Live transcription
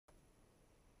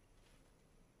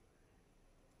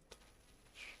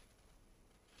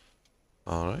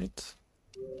Alright,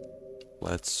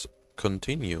 let's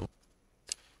continue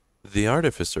the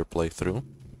Artificer playthrough,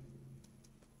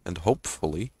 and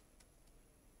hopefully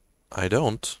I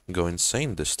don't go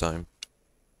insane this time.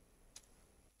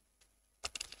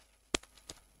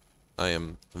 I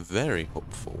am very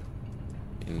hopeful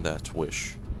in that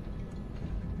wish.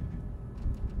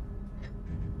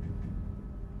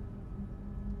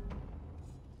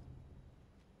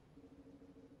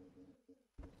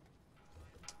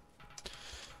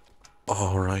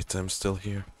 Alright, I'm still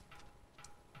here.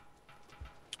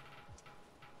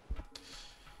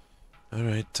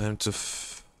 Alright, time to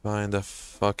find a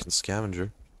fucking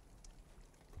scavenger.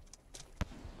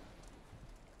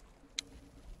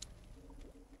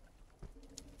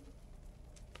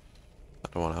 I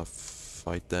don't wanna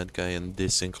fight that guy in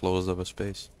this enclosed of a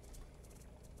space.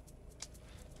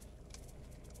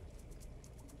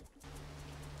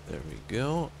 There we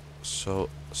go. So,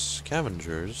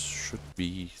 scavengers should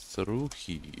be through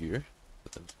here.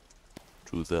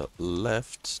 To the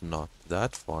left, not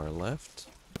that far left.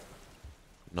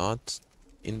 Not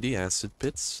in the acid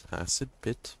pits. Acid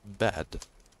pit bad.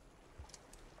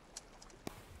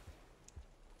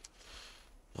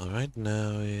 Alright,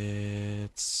 now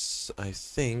it's... I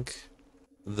think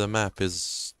the map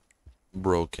is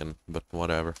broken, but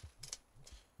whatever.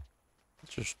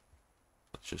 Let's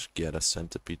just get a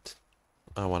centipede.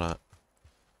 I wanna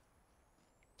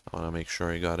make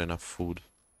sure I got enough food.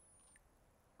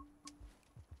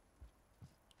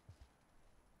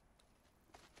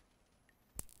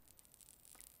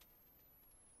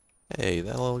 Hey,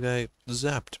 that little guy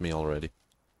zapped me already.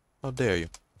 How dare you?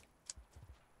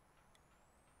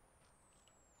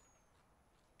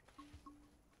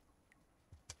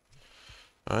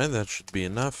 Alright, that should be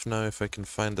enough. Now if I can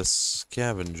find a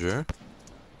scavenger.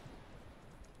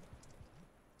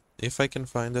 If I can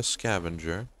find a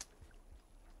scavenger,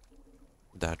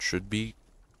 that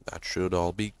should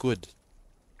all be good.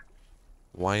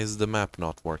 Why is the map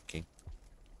not working?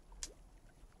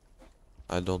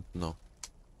 I don't know.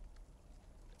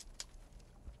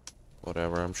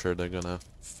 Whatever, I'm sure they're gonna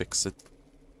fix it.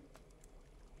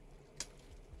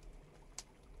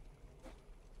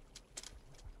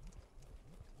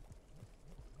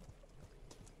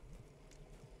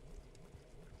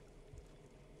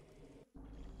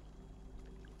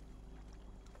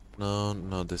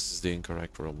 No, this is the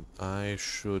incorrect room. I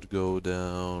should go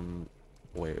down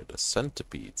where the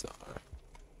centipedes are.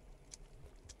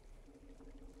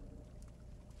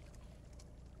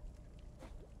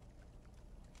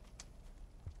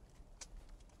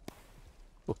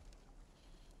 Oh.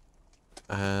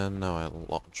 And now I'll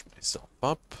launch myself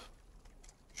up.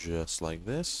 Just like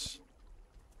this.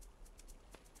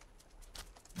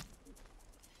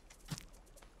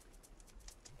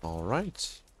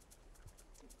 Alright.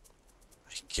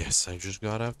 I guess I just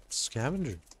got a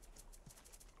scavenger.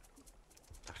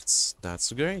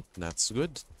 That's great. That's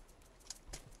good.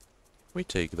 We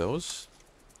take those.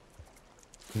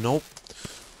 Nope.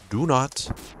 Do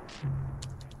not.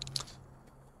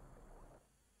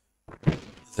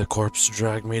 The corpse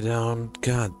dragged me down.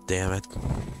 God damn it.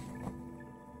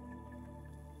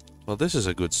 Well, this is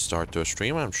a good start to a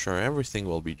stream. I'm sure everything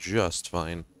will be just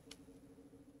fine.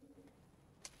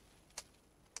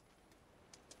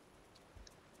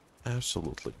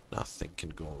 Absolutely nothing can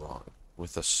go wrong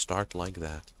with a start like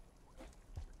that.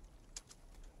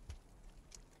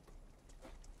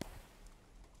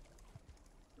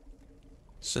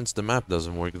 Since the map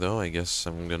doesn't work though, I guess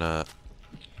I'm gonna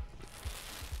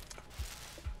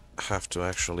have to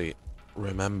actually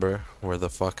remember where the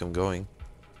fuck I'm going.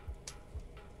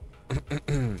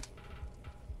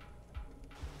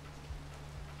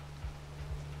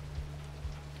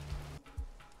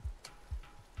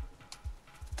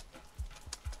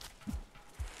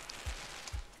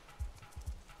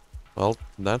 Well,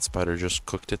 that spider just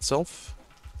cooked itself.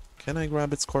 Can I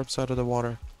grab its corpse out of the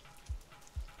water?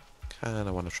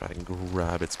 Kinda wanna try and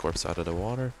grab its corpse out of the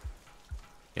water.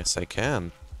 Yes, I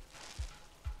can.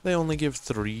 They only give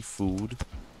 3 food.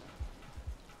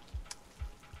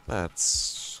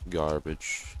 That's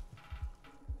garbage.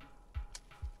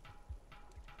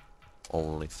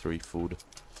 Only 3 food.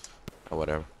 Oh,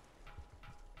 whatever.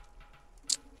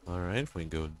 Alright, we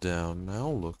go down now.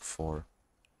 Look for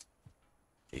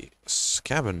a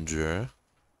scavenger.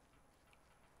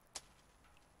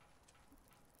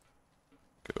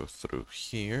 Go through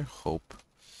here. Hope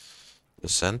the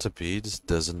centipede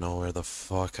doesn't know where the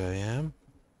fuck I am.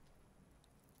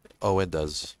 Oh, it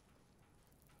does.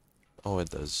 Oh, it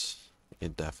does.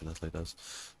 It definitely does.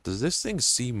 Does this thing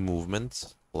see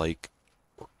movement, like,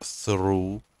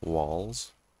 through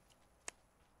walls?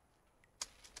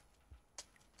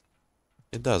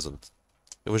 It doesn't.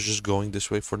 It was just going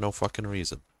this way for no fucking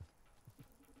reason.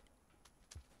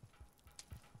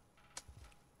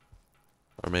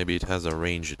 Or maybe it has a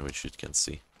range in which it can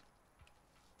see.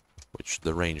 Which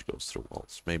the range goes through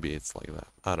walls. Maybe it's like that.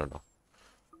 I don't know.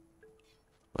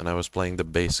 When I was playing the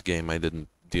base game, I didn't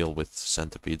deal with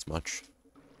centipedes much.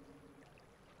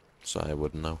 So I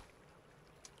wouldn't know.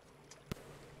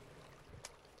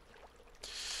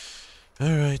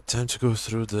 Alright, time to go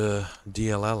through the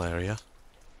DLL area.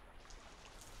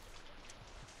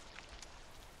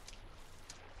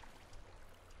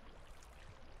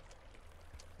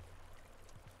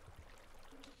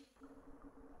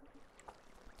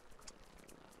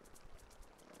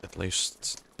 At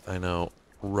least I know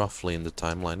roughly in the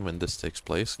timeline when this takes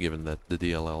place, given that the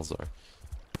DLLs are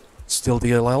still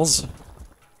DLLs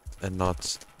and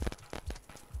not...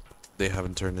 they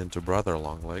haven't turned into brother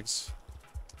long legs.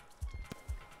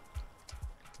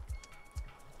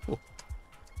 Ooh.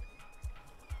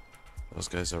 Those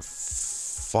guys are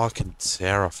fucking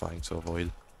terrifying to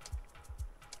avoid.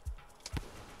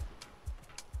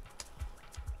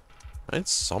 Right,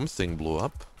 something blew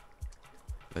up.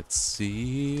 Let's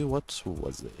see, what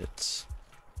was it?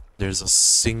 There's a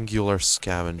singular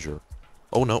scavenger.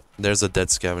 Oh no, there's a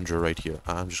dead scavenger right here.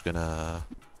 I'm just gonna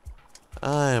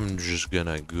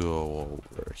go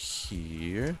over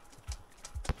here.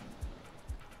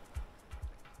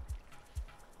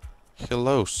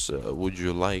 Hello, sir. Would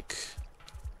you like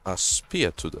a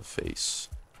spear to the face?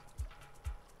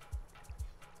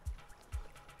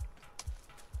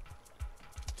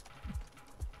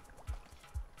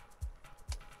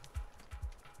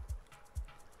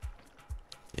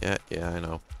 Yeah, I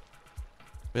know.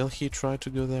 Will he try to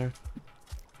go there?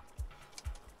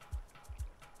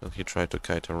 Will he try to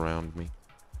kite around me?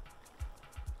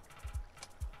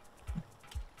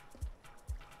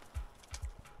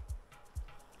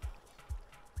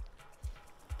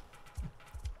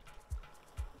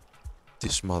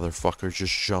 This motherfucker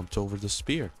just jumped over the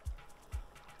spear.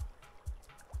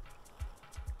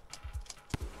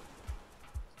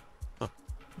 Huh.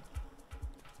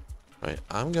 Right,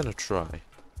 I'm gonna try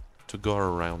to go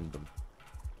around them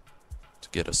to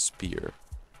get a spear.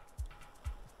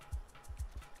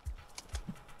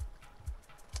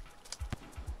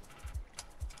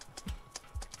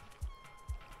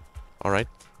 Alright.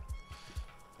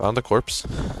 Found the corpse.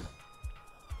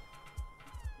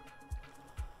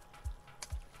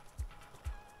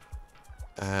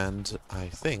 And I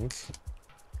think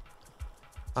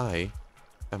I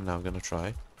am now gonna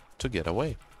try to get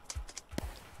away.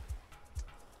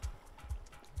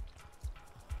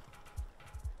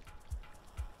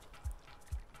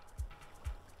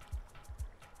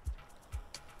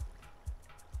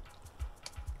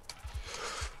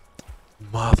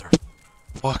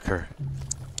 Motherfucker.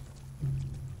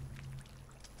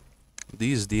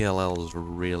 These DLLs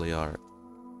really are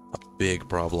a big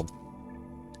problem.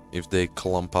 If they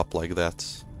clump up like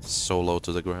that, so low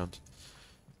to the ground.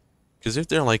 Because if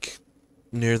they're like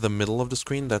near the middle of the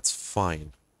screen, that's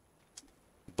fine.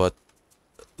 But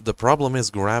the problem is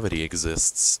gravity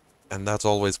exists, and that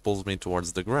always pulls me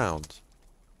towards the ground.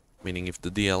 Meaning if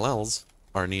the DLLs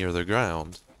are near the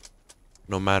ground,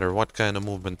 no matter what kind of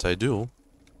movement I do,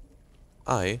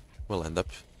 I will end up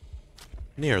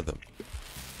near them.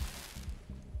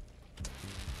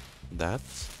 That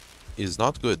is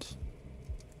not good.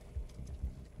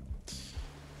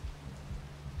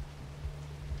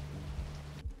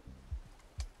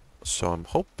 So I'm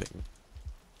hoping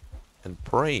and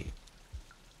praying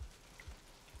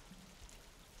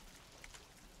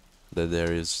that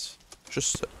there is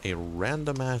just a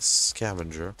random ass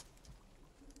scavenger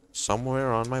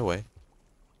somewhere on my way,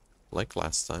 like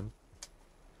last time.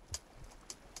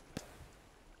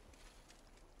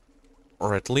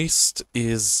 Or at least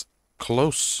is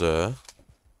closer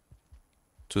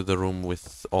to the room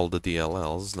with all the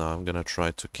DLLs. Now I'm gonna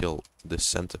try to kill this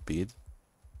centipede.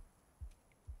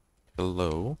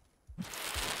 Hello.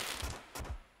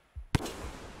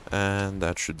 And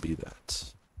that should be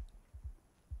that.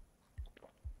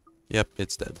 Yep,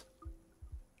 it's dead.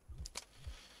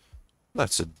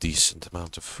 That's a decent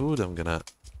amount of food. I'm gonna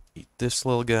eat this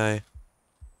little guy.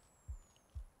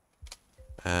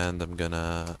 And I'm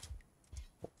gonna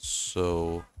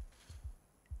also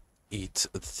eat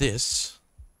this.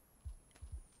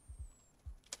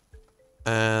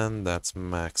 And that's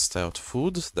maxed out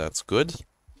food. That's good.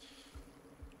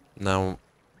 Now,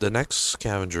 the next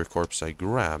scavenger corpse I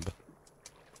grab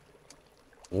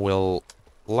will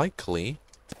likely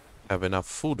have enough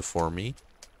food for me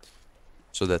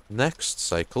so that next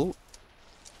cycle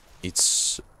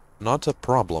it's not a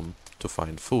problem to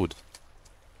find food.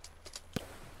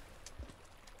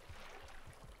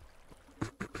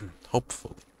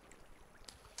 Hopefully.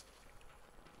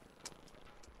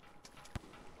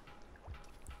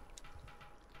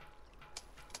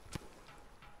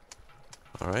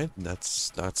 Alright,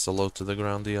 that's a low to the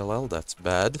ground DLL. That's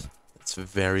bad. It's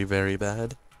very, very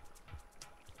bad.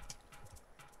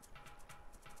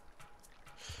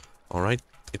 Alright,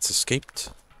 it's escaped.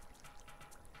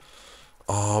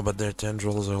 Oh, but their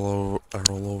tendrils are all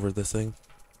over the thing.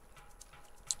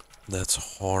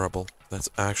 That's horrible. That's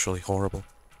actually horrible.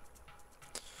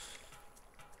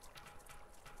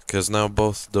 Because now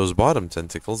both those bottom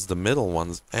tentacles, the middle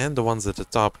ones, and the ones at the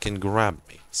top can grab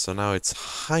me. So now it's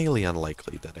highly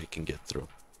unlikely that I can get through.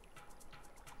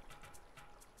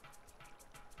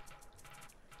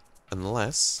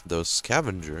 Unless those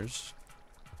scavengers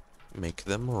make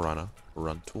them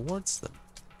run towards them.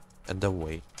 And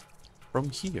away from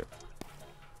here.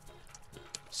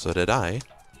 So that I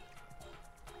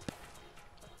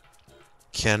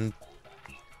can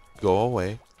go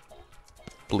away.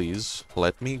 Please,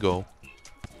 let me go.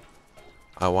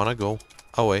 I wanna go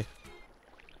away.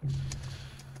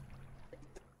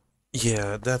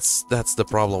 Yeah, that's the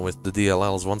problem with the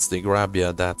DLLs. Once they grab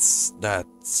you, that's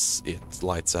it.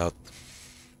 Lights out.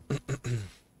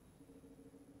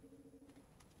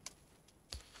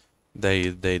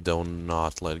 They do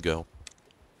not let go.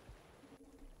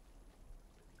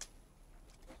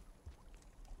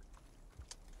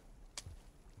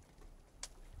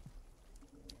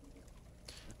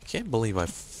 I can't believe I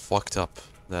fucked up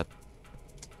that.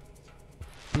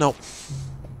 No.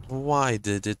 Why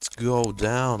did it go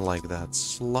down like that,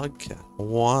 Slugcat?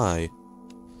 Why?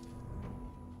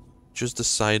 Just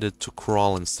decided to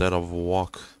crawl instead of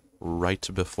walk right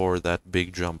before that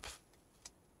big jump.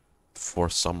 For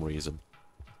some reason.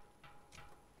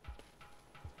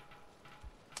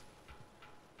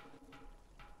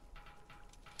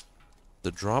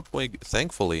 The drop wig,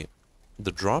 thankfully,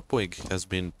 the drop wig has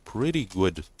been pretty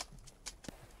good.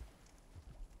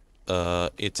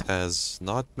 It has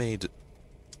not made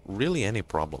really any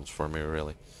problems for me,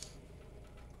 really.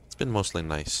 It's been mostly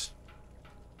nice.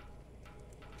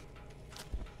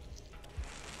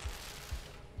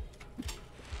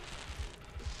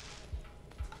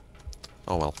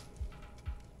 Oh well.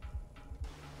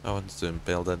 I wanted to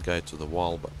impale that guy to the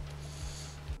wall, but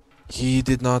he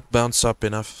did not bounce up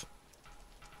enough.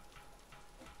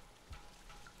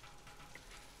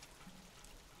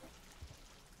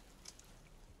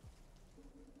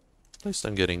 At least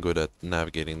I'm getting good at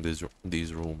navigating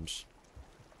these rooms.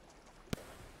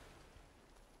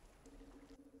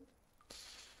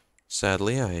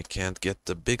 Sadly, I can't get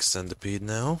the big centipede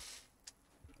now.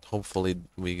 Hopefully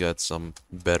we got some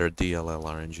better DLL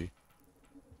RNG.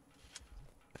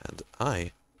 And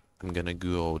I am gonna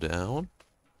go down.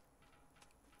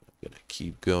 I'm gonna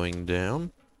keep going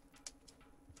down.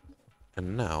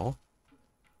 And now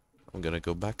I'm gonna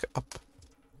go back up.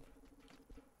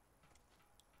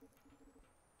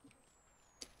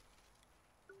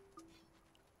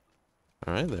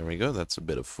 Alright, there we go. That's a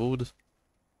bit of food.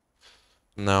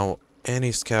 Now,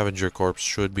 any scavenger corpse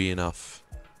should be enough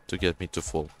to get me to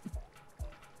full.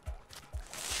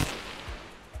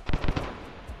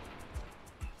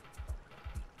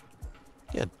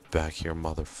 Get back here,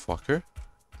 motherfucker.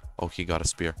 Oh, he got a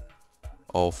spear.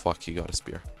 Oh, fuck, he got a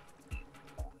spear.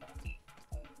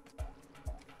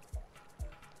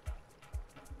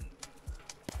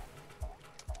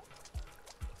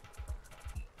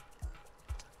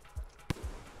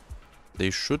 They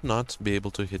should not be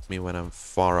able to hit me when I'm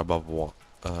far above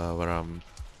when I'm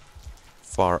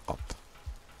far up.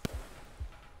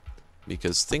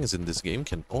 Because things in this game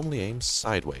can only aim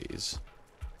sideways.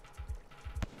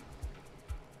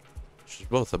 Which is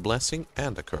both a blessing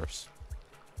and a curse.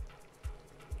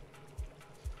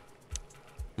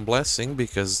 Blessing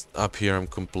because up here I'm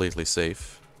completely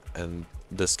safe. And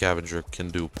the scavenger can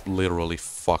do literally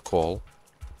fuck all.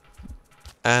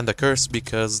 And a curse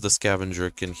because the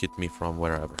scavenger can hit me from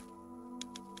wherever.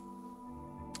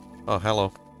 Oh,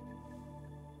 hello.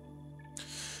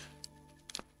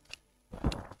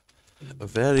 A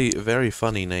very, very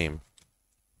funny name.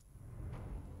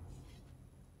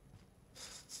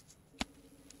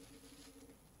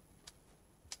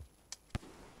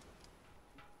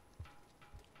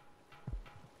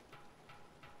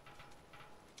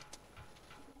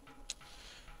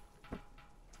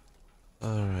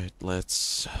 Alright,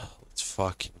 let's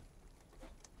fucking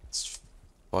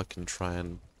try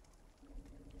and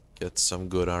get some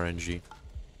good RNG.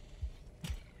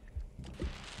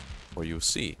 For you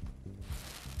see,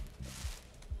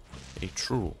 a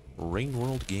true Rain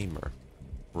World gamer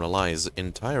relies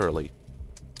entirely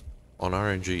on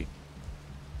RNG.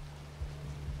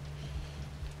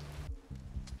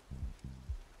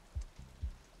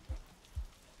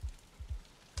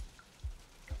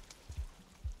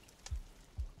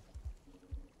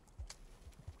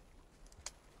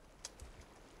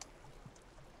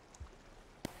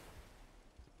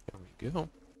 we go.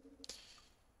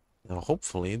 Now,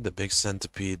 hopefully, the big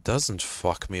centipede doesn't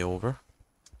fuck me over.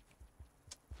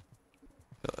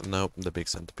 Nope, the big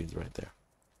centipede's right there.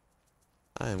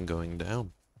 I am going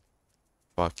down.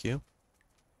 Fuck you.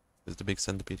 Is the big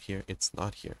centipede here? It's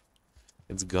not here.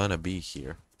 It's gonna be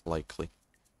here, likely.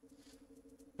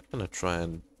 I'm gonna try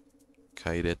and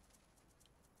kite it.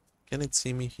 Can it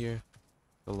see me here?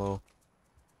 Hello?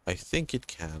 I think it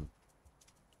can.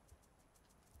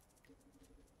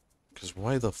 Because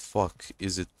why the fuck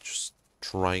is it just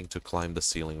trying to climb the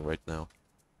ceiling right now?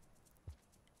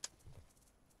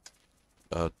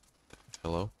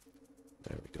 Hello?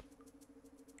 There we go.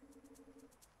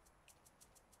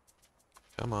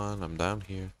 Come on, I'm down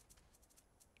here.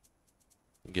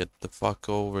 Get the fuck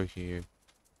over here.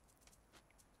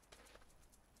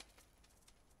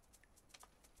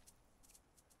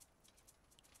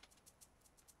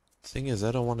 Thing is,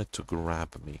 I don't want it to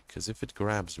grab me, because if it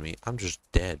grabs me, I'm just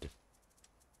dead.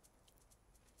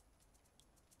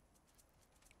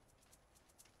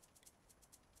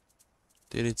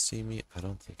 Did it see me? I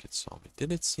don't think it saw me.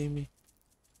 Did it see me?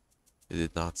 It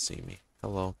did not see me.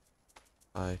 Hello.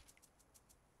 Hi.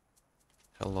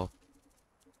 Hello.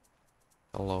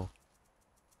 Hello.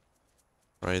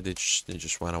 Right, they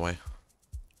just went away.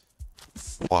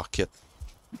 Fuck it.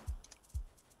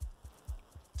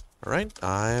 Alright,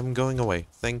 I'm going away.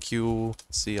 Thank you.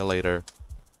 See you later.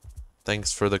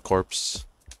 Thanks for the corpse.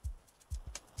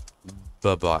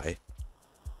 Bye-bye.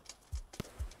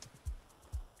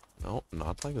 No,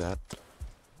 not like that.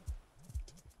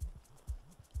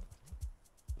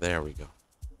 There we go.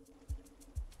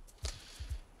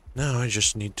 Now I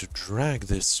just need to drag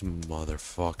this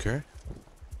motherfucker.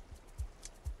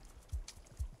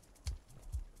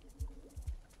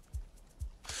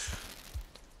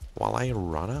 While I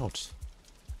run out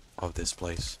of this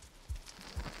place.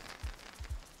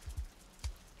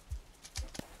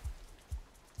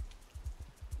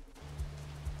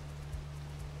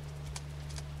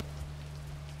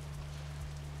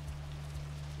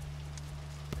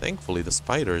 Thankfully, the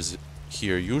spiders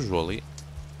here usually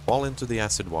fall into the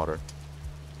acid water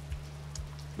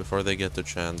before they get the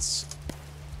chance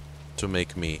to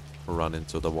make me run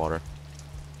into the water.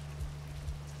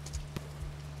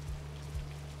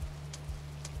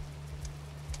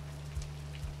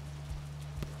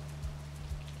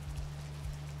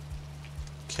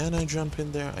 Can I jump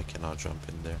in there? I cannot jump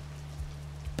in there.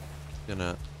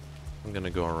 I'm gonna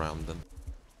go around then.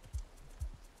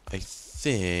 I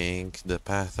think the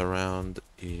path around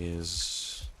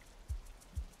is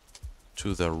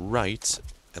to the right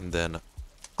and then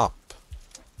up.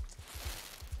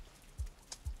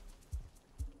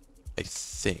 I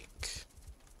think.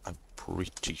 I'm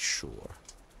pretty sure.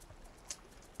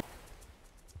 I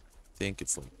think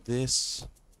it's like this.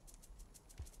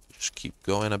 Just keep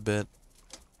going a bit.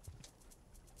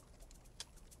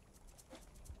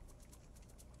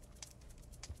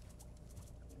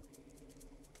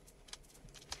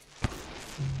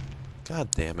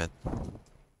 God damn it.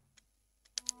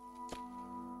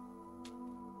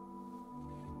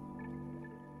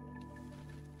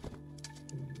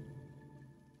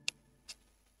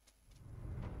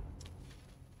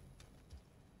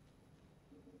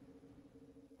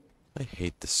 I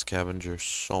hate the Scavengers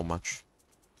so much.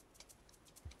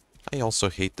 I also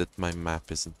hate that my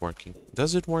map isn't working.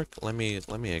 Does it work? Let me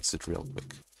exit real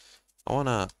quick. I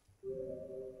wanna...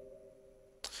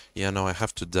 Yeah, no, I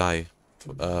have to die.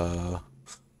 I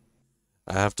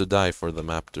have to die for the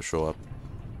map to show up.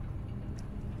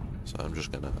 So I'm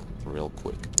just gonna real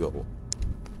quick go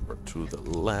to the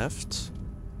left.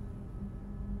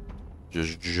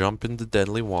 Just jump in the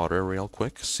deadly water real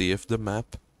quick. See if the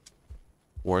map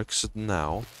works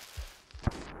now.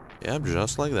 Yeah,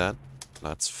 just like that.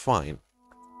 That's fine.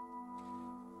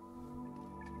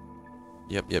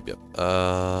 Yep.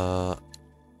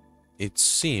 It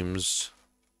seems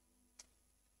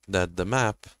that the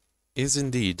map is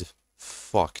indeed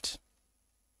fucked.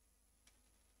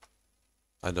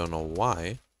 I don't know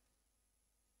why,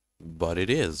 but it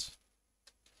is.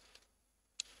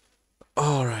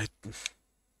 Alright.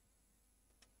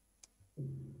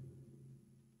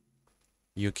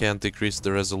 You can't decrease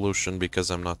the resolution because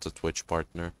I'm not a Twitch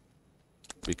partner.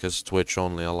 Because Twitch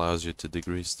only allows you to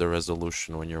decrease the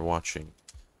resolution when you're watching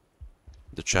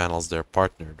the channels they're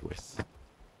partnered with.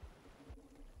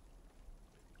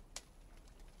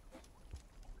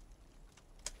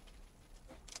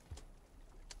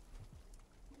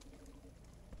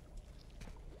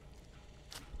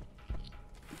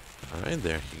 Alright,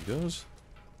 there he goes.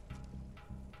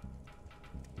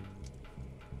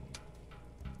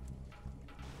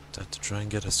 Time to try and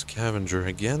get a scavenger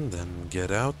again, then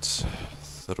get out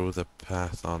through the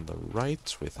path on the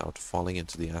right without falling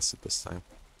into the acid this time.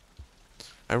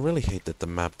 I really hate that the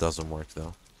map doesn't work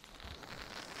though.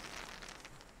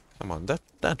 Come on,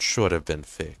 that should have been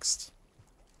fixed.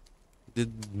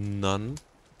 Did none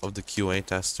of the QA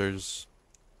testers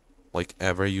like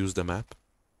ever use the map?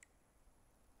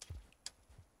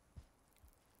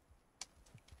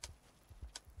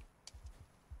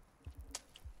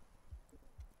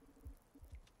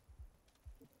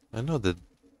 I know that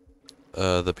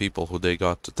the people who they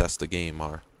got to test the game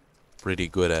are pretty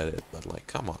good at it, but like,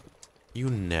 come on. You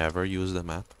never use the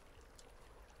map?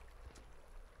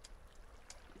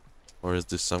 Or is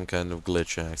this some kind of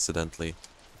glitch I accidentally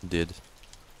did?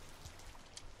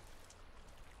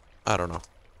 I don't know.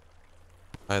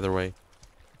 Either way,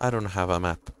 I don't have a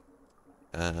map.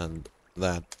 And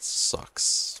that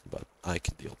sucks, but I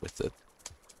can deal with it.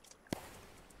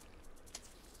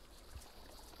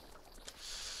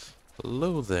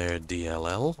 Hello there,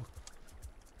 DLL.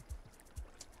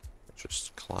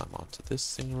 Just climb onto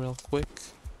this thing real quick.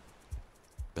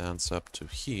 Bounce up to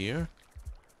here.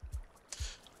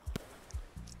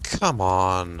 Come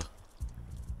on!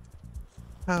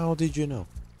 How did you know?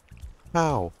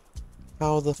 How?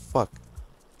 How the fuck?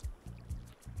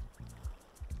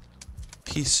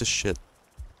 Piece of shit.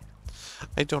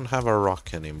 I don't have a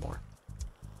rock anymore.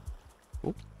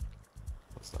 Oop.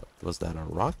 Was that a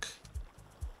rock?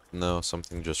 No,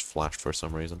 something just flashed for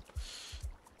some reason.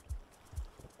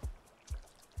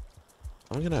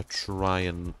 I'm gonna try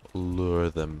and lure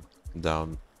them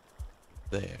down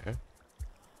there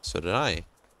so that I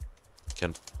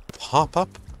can pop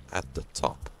up at the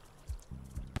top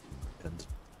and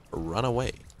run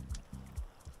away.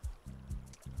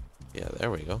 Yeah, there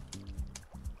we go.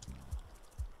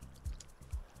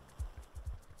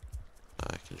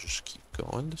 I can just keep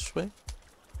going this way.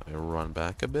 I run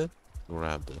back a bit,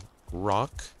 grab the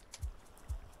rock.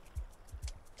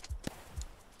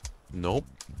 Nope.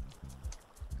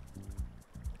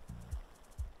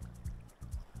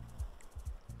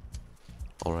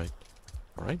 Alright.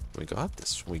 Alright, we got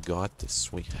this. We got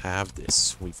this. We have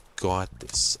this. We've got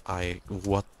this.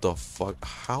 What the fuck?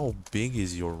 How big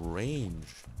is your range?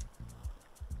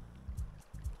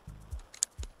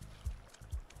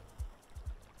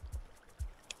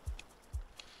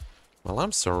 Well,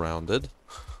 I'm surrounded.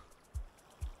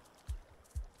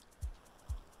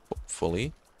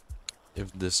 Hopefully,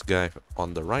 if this guy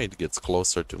on the right gets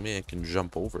closer to me, I can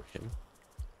jump over him.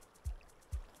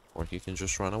 Or he can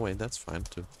just run away, that's fine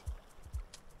too.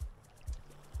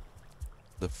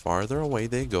 The farther away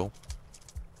they go,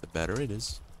 the better it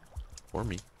is for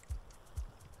me.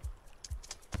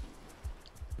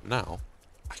 Now,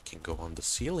 I can go on the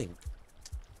ceiling.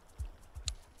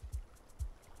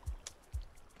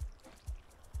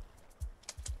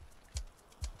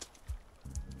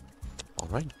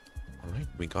 Alright, alright,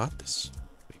 we got this.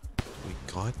 We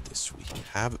got this, we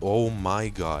have... Oh my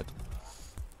god.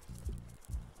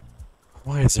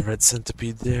 Why is a red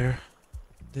centipede there?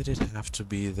 Did it have to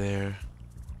be there?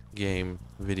 Game,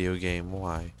 video game,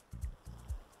 why?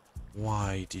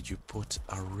 Why did you put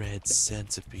a red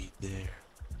centipede there?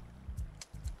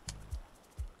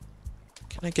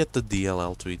 Can I get the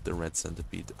DLL to eat the red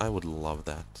centipede? I would love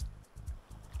that.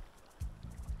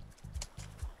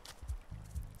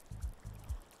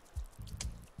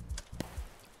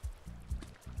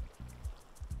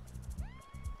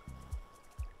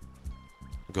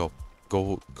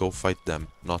 Go fight them,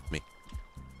 not me.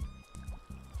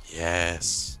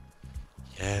 Yes.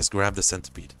 Yes, grab the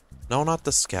centipede. No, not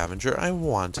the scavenger. I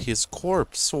want his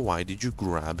corpse. Why did you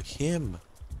grab him?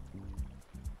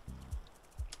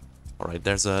 Alright,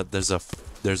 there's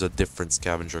a different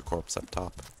scavenger corpse up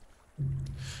top.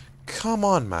 Come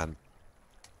on, man.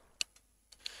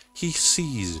 He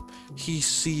sees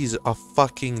a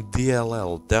fucking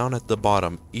DLL down at the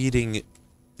bottom eating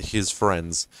his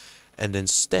friends. And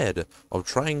instead of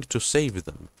trying to save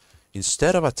them,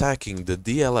 instead of attacking the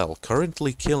DLL,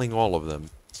 currently killing all of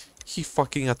them, he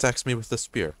fucking attacks me with a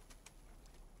spear.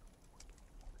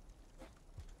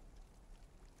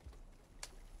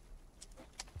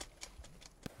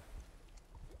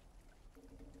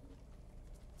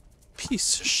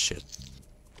 Piece of shit.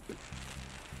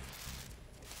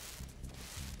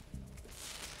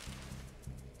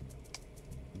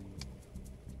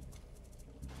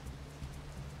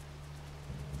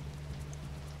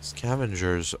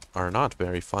 Scavengers are not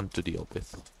very fun to deal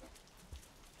with.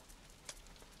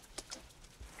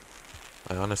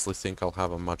 I honestly think I'll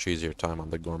have a much easier time on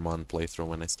the Gourmand playthrough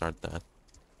when I start that.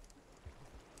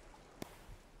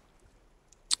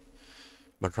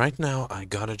 But right now, I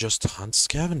gotta just hunt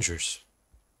scavengers.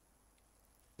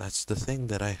 That's the thing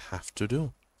that I have to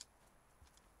do.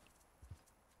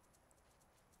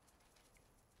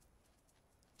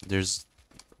 There's...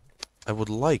 I would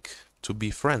like to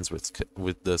be friends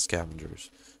with the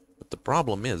scavengers. But the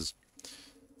problem is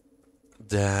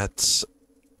that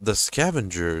the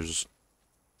scavengers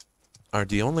are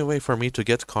the only way for me to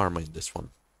get karma in this one.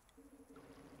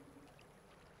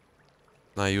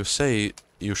 Now you say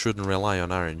you shouldn't rely on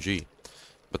RNG,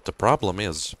 but the problem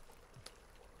is,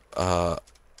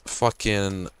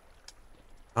 fucking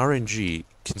RNG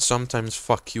can sometimes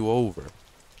fuck you over.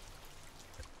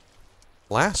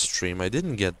 Last stream I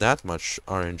didn't get that much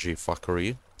RNG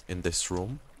fuckery in this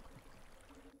room,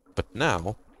 but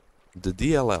now the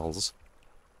DLLs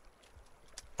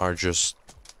are just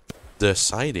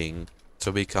deciding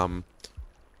to become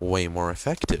way more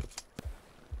effective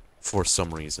for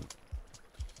some reason.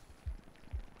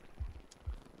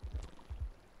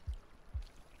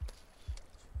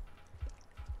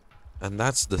 And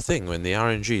that's the thing, when the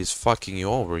RNG is fucking you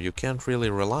over, you can't really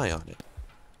rely on it.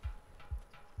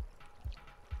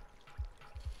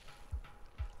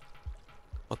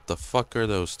 What the fuck are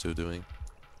those two doing?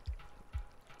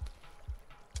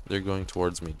 They're going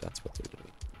towards me, that's what they're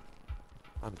doing.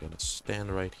 I'm gonna stand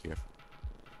right here.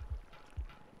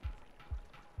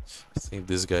 I think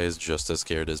this guy is just as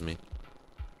scared as me.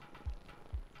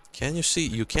 Can you see?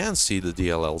 You can see the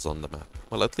DLLs on the map.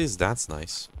 Well, at least that's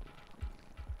nice.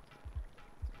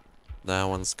 That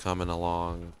one's coming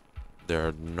along. There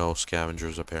are no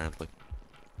scavengers, apparently.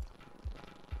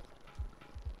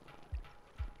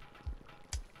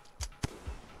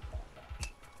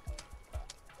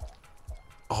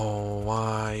 Oh,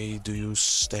 why do you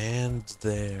stand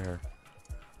there?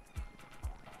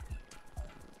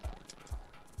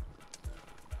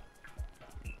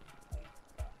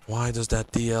 Why does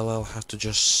that DLL have to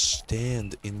just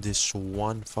stand in this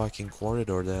one fucking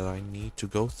corridor that I need to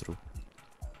go through?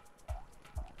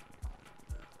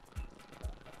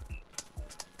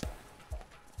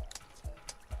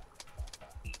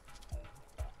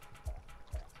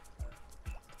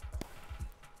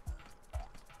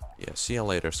 Yeah, see you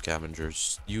later,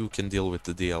 scavengers. You can deal with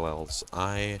the DLLs.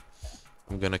 I'm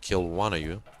gonna kill one of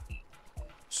you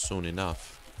soon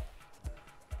enough.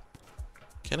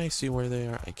 Can I see where they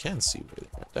are? I can see where they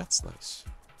are. That's nice.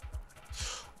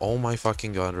 Oh my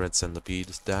fucking god, red centipede.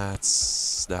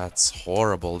 That's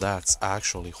horrible. That's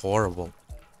actually horrible.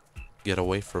 Get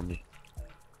away from me.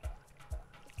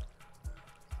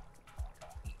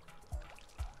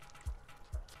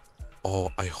 Oh,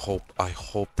 I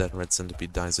hope that red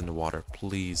centipede dies in the water.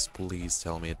 Please, please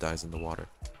tell me it dies in the water.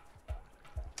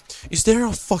 Is there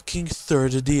a fucking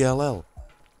third DLL?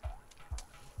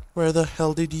 Where the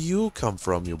hell did you come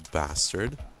from, you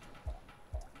bastard?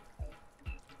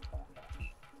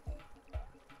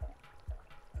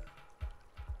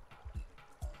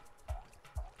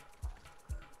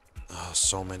 Oh,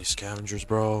 so many scavengers,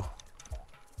 bro.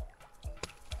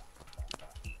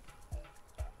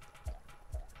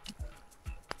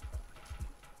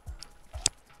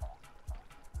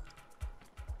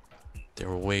 There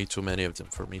were way too many of them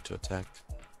for me to attack.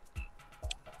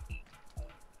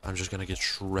 I'm just gonna get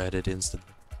shredded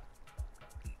instantly.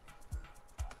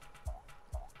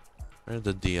 Where are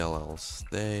the DLLs?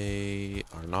 They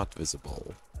are not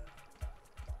visible.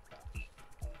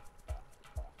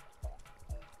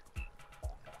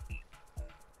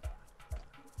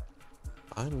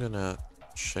 I'm gonna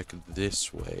check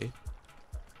this way.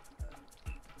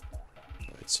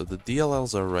 Alright, so the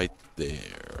DLLs are right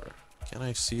there. Can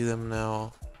I see them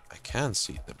now? I can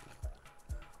see them now.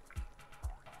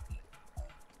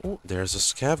 Oh, there's a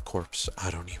scav corpse. I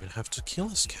don't even have to kill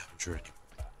a scavenger anymore.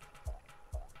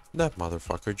 That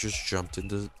motherfucker just jumped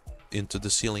into the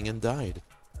ceiling and died.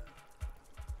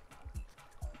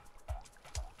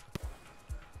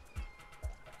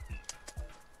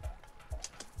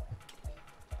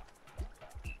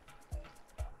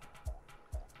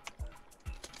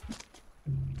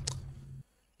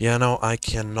 Yeah, no, I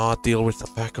cannot deal with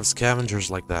a pack of scavengers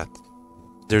like that.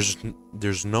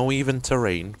 There's no even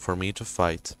terrain for me to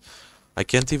fight. I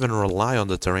can't even rely on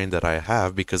the terrain that I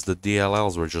have because the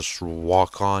DLLs will just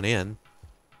walk on in.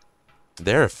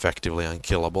 They're effectively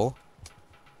unkillable.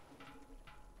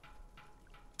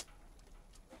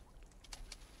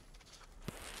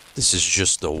 This is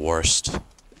just the worst.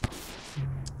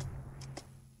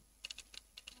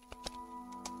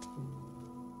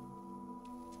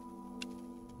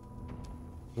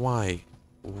 Why?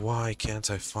 Why can't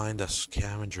I find a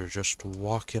scavenger just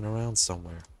walking around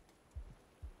somewhere?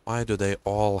 Why do they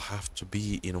all have to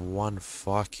be in one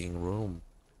fucking room?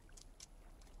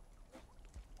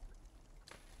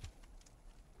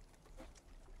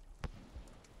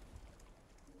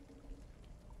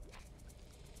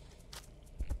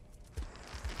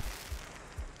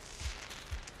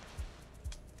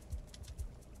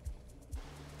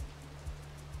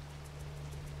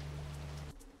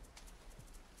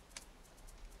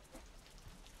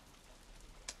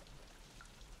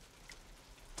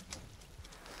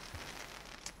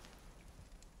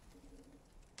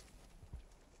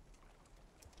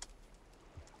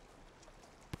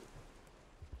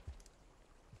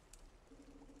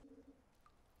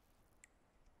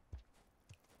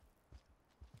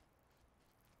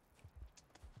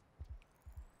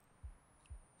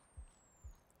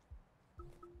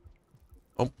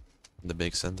 The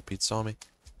big centipede saw me.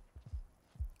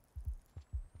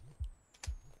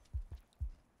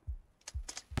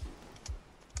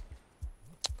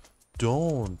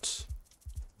 Don't.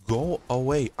 Go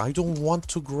away. I don't want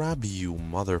to grab you,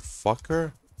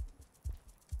 motherfucker.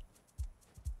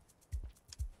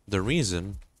 The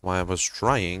reason why I was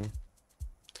trying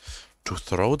to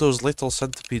throw those little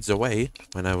centipedes away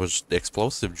when I was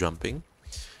explosive jumping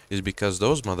is because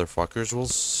those motherfuckers will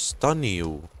stun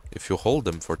you if you hold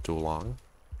them for too long.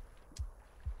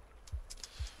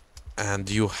 And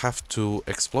you have to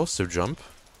explosive jump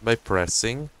by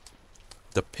pressing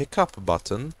the pickup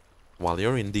button while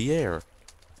you're in the air.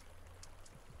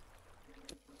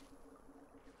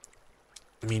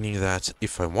 Meaning that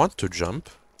if I want to jump,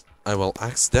 I will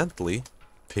accidentally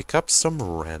pick up some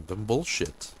random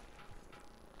bullshit.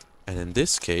 And in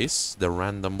this case, the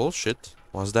random bullshit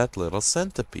was that little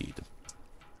centipede.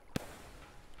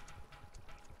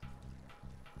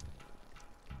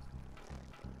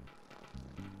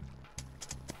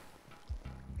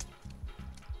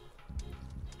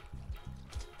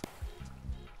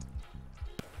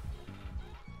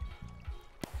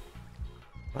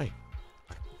 Right.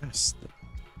 I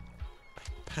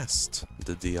passed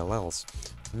the DLLs.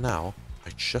 Now,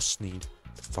 I just need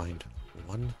to find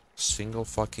one single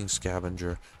fucking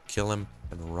scavenger, kill him,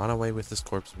 and run away with his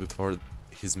corpse before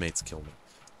his mates kill me.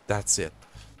 That's it.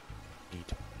 Need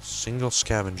a single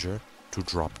scavenger to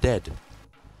drop dead.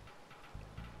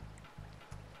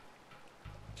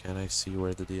 Can I see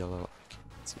where the DLL... I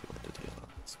can't see where the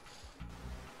DLL is.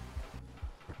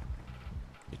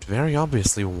 It very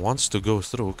obviously wants to go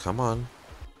through. Come on.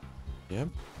 Yep.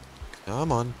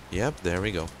 Come on. Yep, there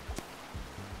we go.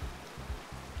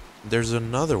 There's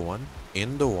another one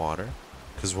in the water.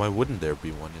 Because why wouldn't there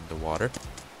be one in the water?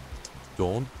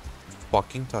 Don't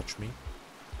fucking touch me.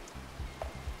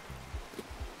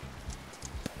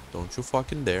 Don't you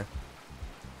fucking dare.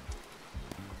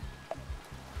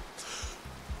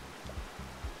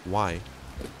 Why?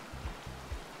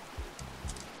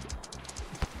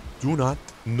 Do not.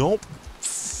 Nope.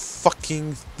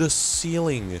 Fucking the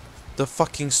ceiling. The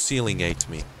fucking ceiling ate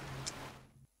me.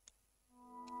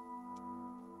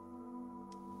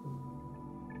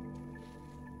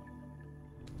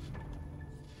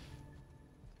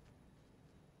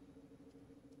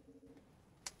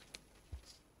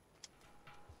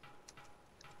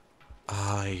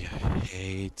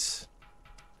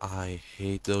 I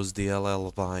hate those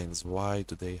DLL vines. Why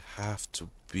do they have to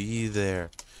be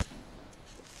there?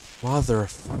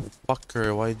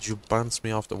 Motherfucker, why'd you bounce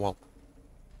me off the wall?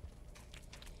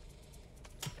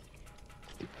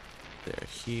 There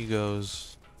he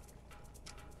goes.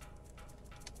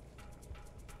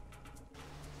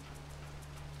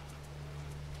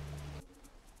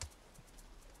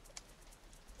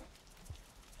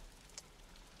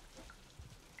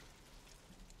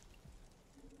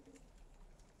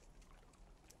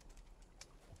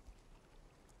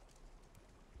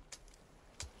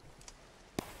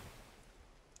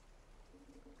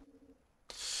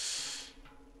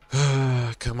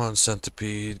 Come on,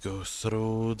 centipede, go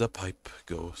through the pipe,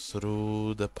 go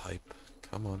through the pipe.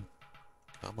 Come on,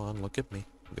 come on, look at me,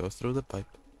 go through the pipe.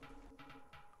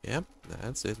 Yep,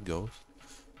 that's it, go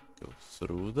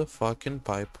through the fucking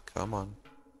pipe, come on.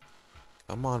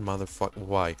 Come on, motherfucker,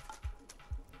 why?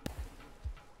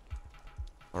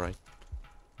 Alright,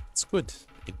 it's good,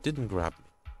 it didn't grab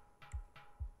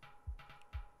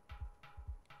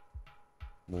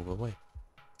me. Move away.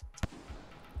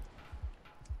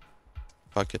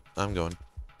 Fuck it, I'm going.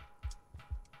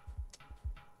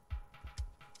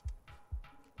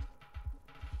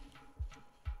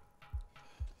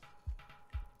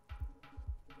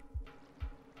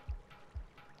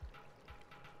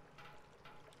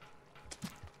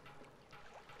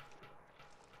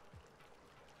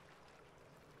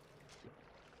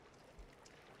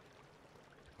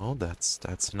 Oh,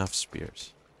 that's enough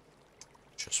spears.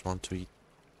 Just want to eat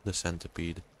the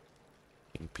centipede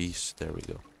in peace. There we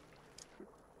go.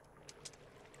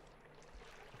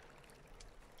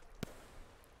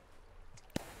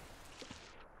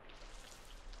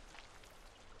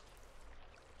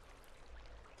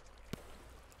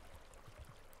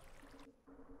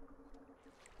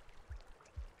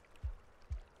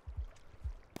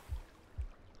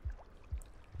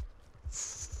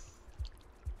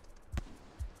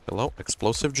 Hello,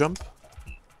 explosive jump.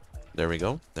 There we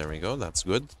go, that's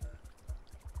good.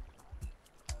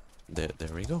 There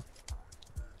we go.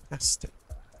 Passed it.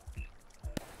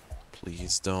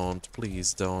 Please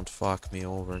don't fuck me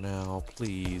over now.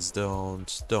 Please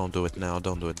don't. Don't do it now,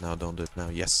 don't do it now, don't do it now.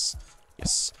 Yes,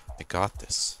 yes, I got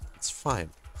this. It's fine.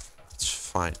 It's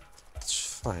fine.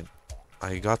 It's fine.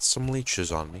 I got some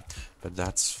leeches on me, but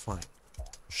that's fine.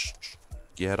 Shh, shh.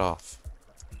 Get off.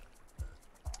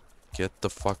 Get the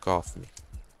fuck off me.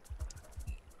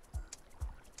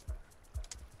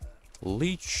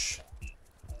 Leech.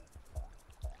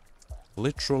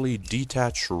 Literally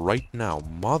detach right now,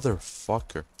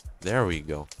 motherfucker. There we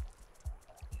go.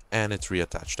 And it's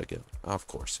reattached again. Of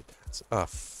course it has. Of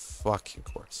fucking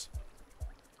course.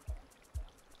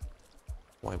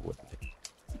 Why wouldn't it?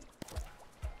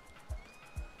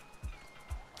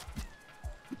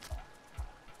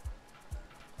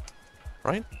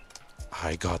 Right?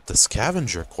 I got the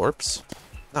scavenger corpse.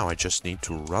 Now I just need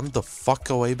to run the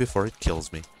fuck away before it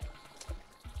kills me.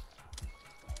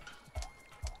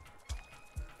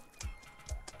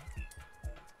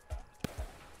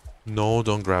 No,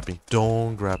 don't grab me.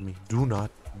 Don't grab me. Do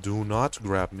not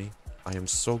grab me. I am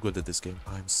so good at this game.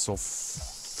 I am so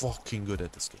fucking good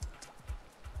at this game.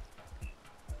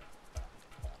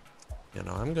 You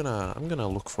know, I'm gonna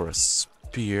look for a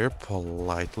spear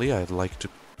politely.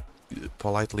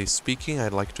 Politely speaking,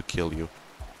 I'd like to kill you.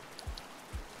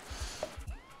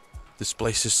 This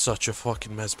place is such a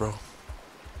fucking mess, bro.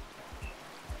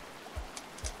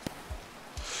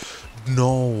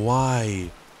 No,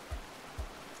 why?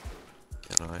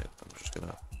 You know, I'm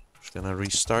just gonna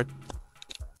restart.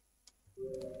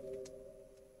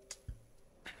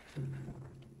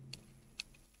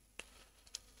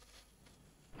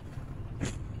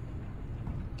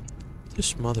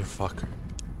 This motherfucker.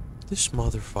 This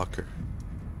motherfucker.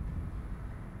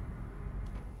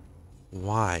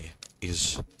 Why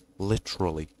is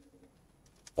literally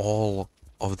all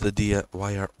of the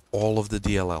why are all of the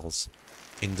DLLs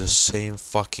in the same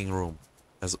fucking room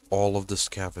as all of the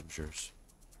scavengers?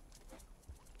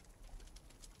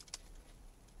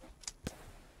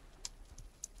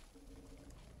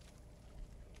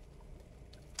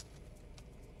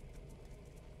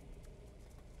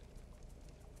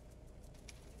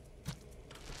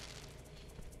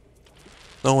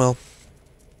 Oh well.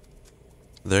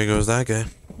 There goes that guy.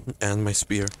 And my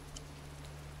spear.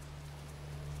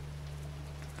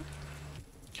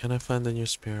 Can I find a new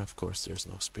spear? Of course there's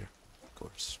no spear. Of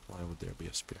course. Why would there be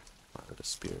a spear? Why would a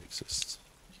spear exist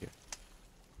here?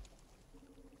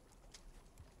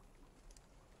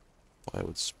 Why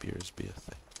would spears be a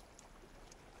thing?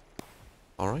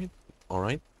 Alright.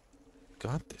 Alright.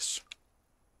 Got this.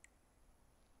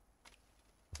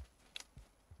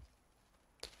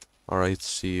 Alright,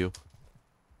 see you.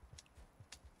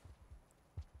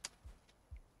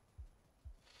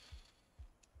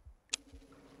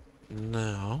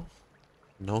 Now,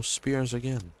 no spears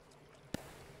again.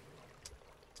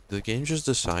 The game just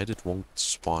decided it won't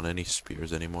spawn any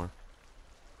spears anymore.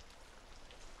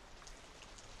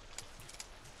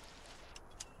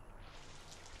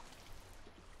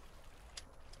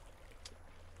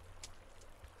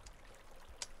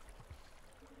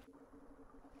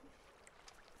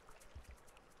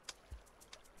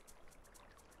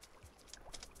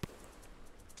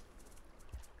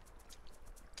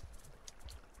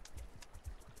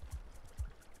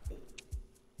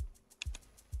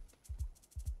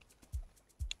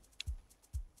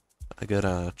 I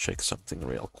gotta check something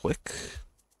real quick.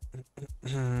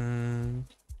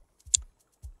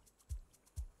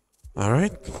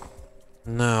 Alright.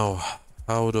 Now,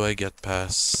 how do I get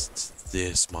past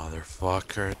this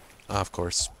motherfucker? Of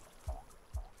course.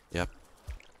 Yep.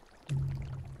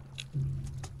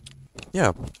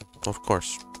 Yeah, of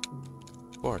course.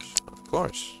 Of course. Of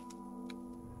course.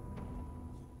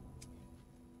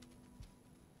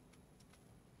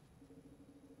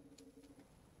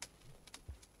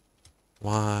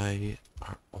 Why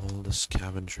are all the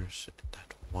scavengers in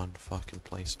that one fucking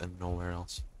place and nowhere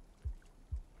else?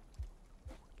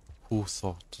 Who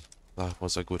thought that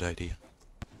was a good idea?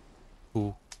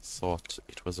 Who thought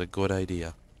it was a good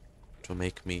idea to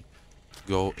make me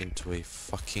go into a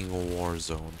fucking war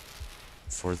zone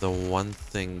for the one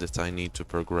thing that I need to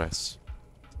progress?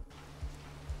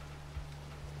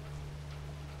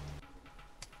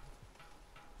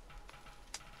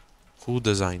 Who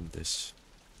designed this?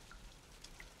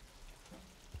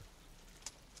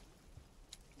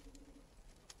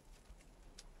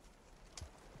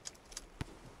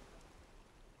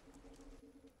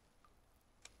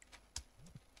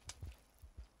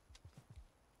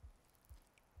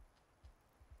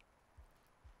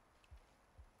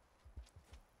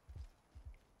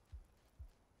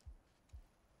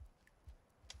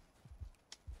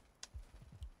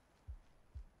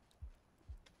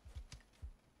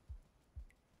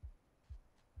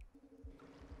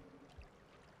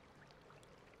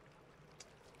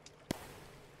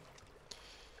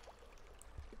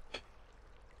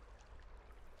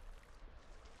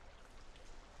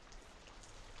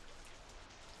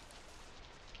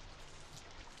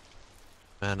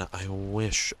 Man, I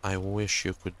wish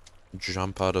you could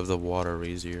jump out of the water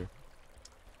easier.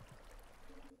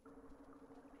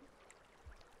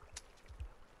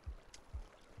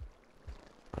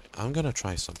 Right, I'm gonna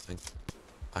try something.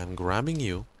 I'm grabbing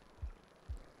you,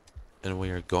 and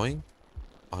we are going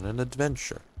on an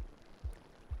adventure.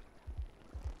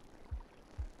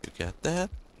 You get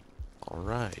that?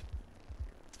 Alright.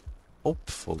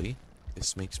 Hopefully,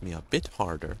 this makes me a bit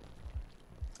harder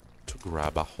to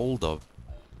grab a hold of.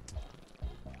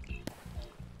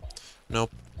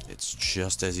 Nope, it's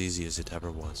just as easy as it ever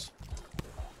was.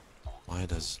 Why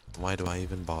do I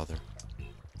even bother?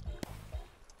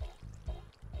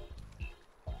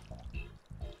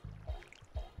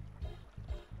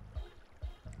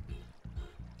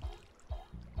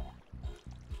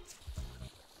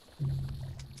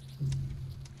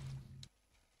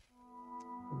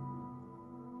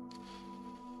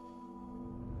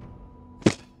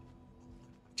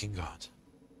 King God.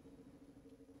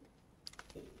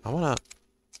 I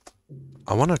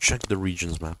wanna check the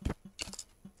regions map.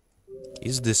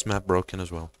 Is this map broken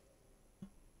as well?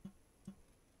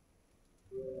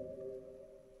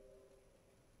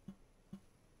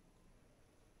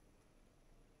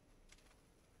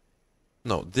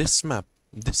 No, this map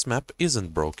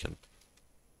isn't broken.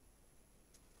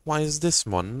 Why is this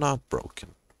one not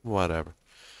broken? Whatever.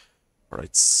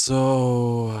 Alright,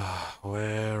 so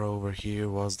where over here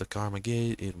was the Karma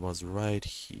Gate? It was right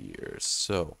here.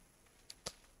 So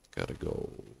gotta go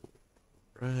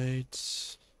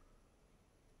right.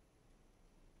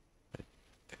 I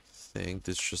think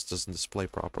this just doesn't display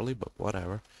properly, but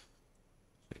whatever.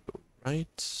 So go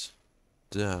right,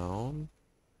 down,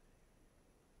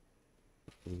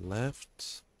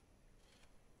 left.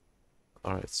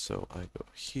 Alright, so I go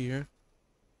here.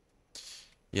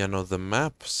 Yeah, no, the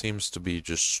map seems to be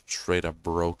just straight up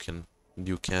broken.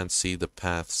 You can't see the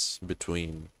paths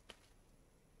between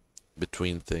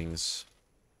things.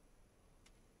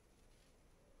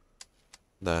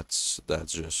 That's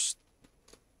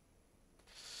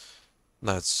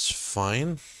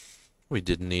fine. We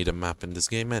didn't need a map in this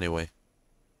game anyway.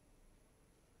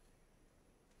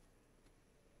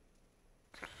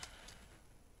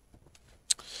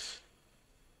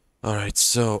 Alright,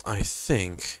 so I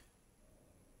think...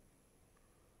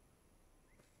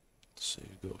 So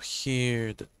you go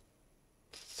here,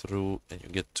 through, and you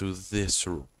get to this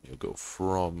room. You go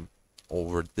from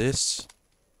over this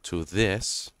to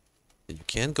this. And you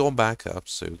can't go back up,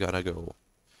 so you gotta go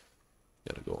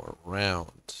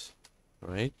around.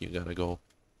 Right? You gotta go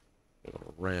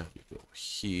around. You go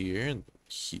here, and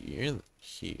here, and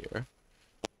here.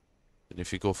 And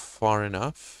if you go far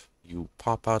enough, you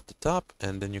pop out the top,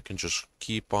 and then you can just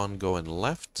keep on going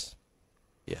left.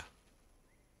 Yeah.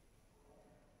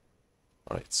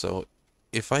 Alright, so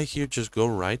if I here just go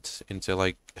right until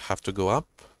I have to go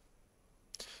up,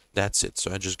 that's it.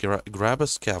 So I just grab a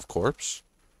scav corpse,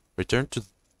 return to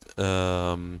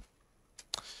grab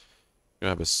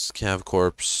a scav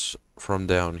corpse from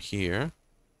down here,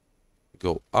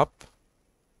 go up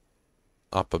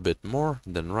a bit more,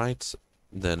 then right,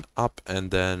 then up,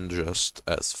 and then just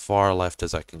as far left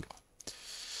as I can go.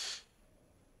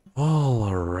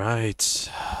 All right.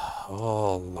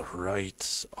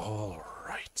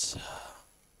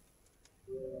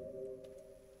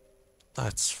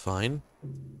 That's fine.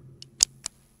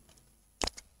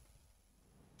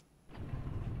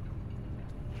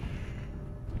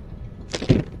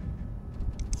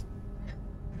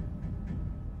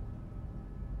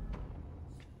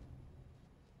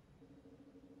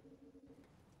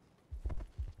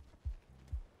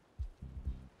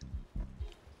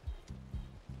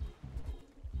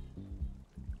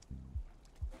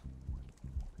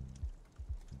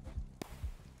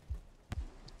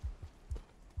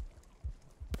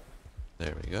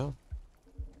 There we go.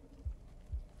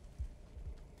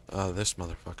 Oh, this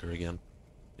motherfucker again.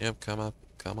 Yep, come up.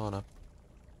 Come on up.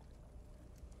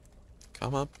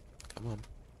 Come up. Come on.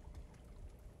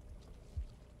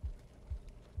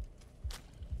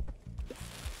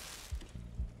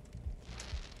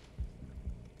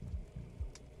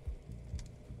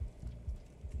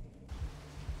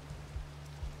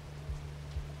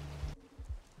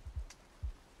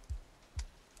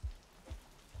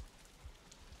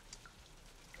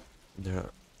 I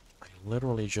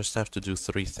literally just have to do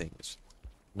 3 things.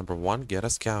 Number 1, get a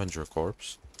scavenger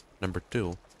corpse. Number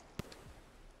 2,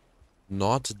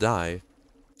 not die.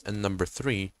 And number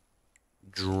 3,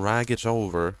 drag it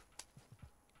over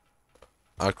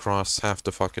across half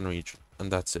the fucking region.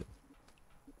 And that's it.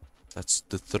 That's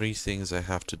the 3 things I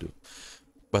have to do.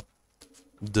 But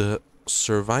the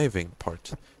surviving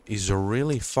part is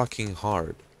really fucking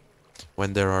hard.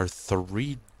 when there are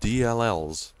 3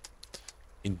 DLLs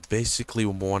in basically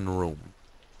one room?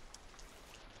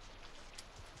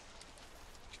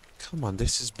 Come on,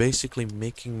 this is basically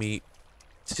making me...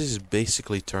 This is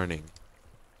basically turning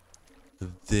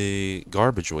the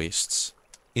garbage wastes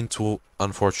into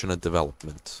unfortunate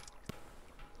development.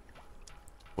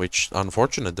 Which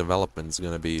unfortunate development is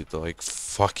gonna be like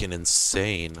fucking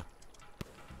insane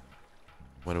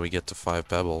when we get to 5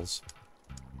 pebbles.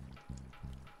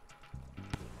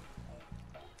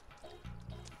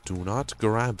 Do not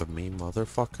grab me,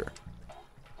 motherfucker.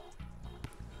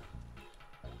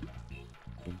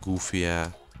 Goofy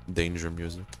danger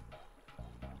music.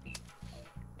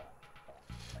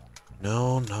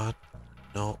 No, not...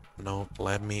 No, no,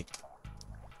 let me...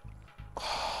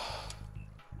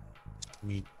 Let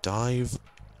me dive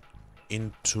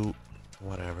into...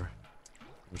 Whatever.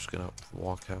 I'm just gonna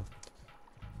walk out.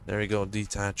 There you go,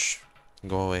 detach.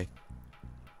 Go away.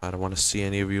 I don't want to see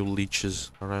any of you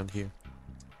leeches around here.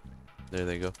 There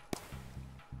they go.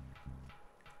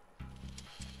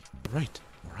 Alright,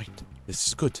 alright. This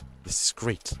is good. This is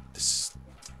great. This is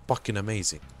fucking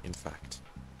amazing, in fact.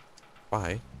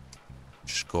 Bye.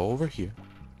 Just go over here.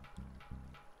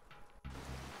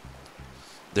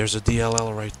 There's a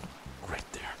DLL right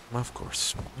there. Of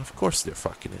course. Of course there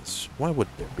fucking is. Why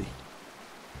wouldn't there be?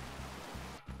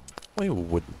 Why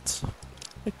wouldn't?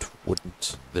 Why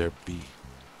wouldn't there be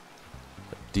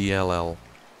a DLL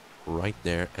right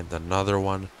there and another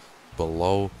one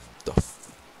below the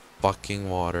fucking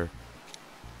water?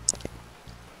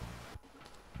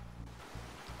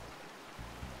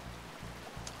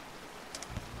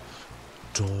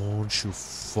 Don't you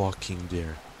fucking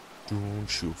dare.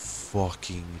 Don't you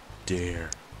fucking dare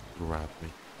grab me.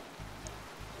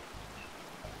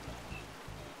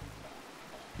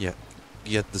 Yeah,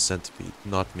 get the centipede,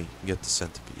 not me. Get the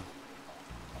centipede.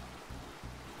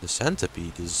 The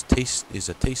centipede is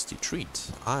a tasty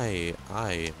treat. I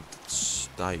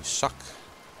suck.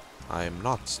 I am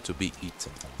not to be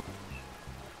eaten.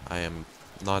 I am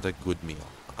not a good meal.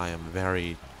 I am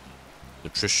very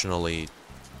nutritionally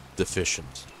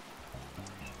deficient.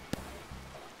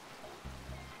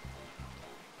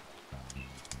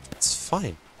 It's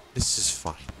fine. This is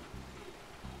fine.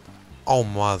 Oh,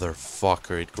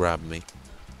 motherfucker, it grabbed me.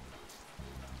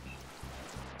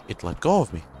 It let go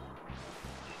of me.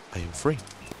 I am free.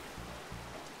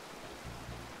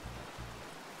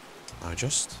 I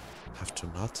just have to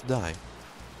not die.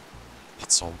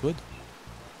 It's all good.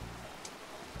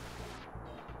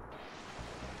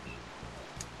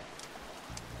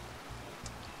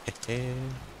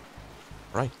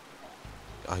 Right.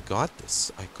 I got this.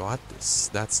 I got this.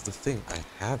 That's the thing. I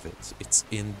have it. It's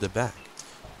in the bag.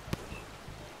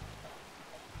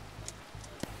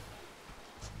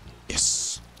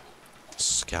 Yes.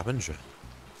 Scavenger.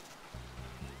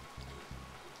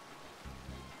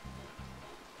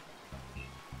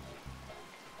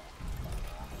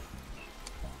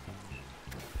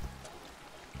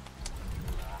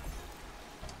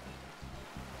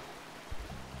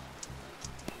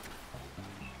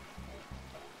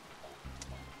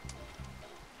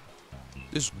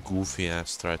 This goofy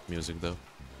ass strat music though.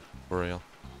 For real.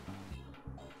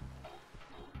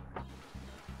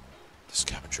 The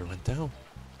scavenger went down.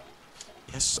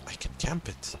 Yes, I can camp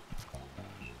it.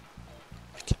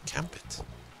 I can camp it.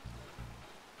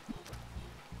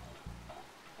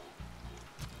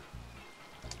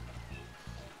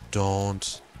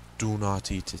 Do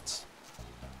not eat it.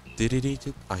 Did it eat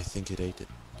it? I think it ate it.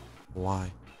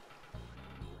 Why?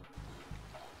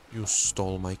 You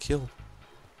stole my kill.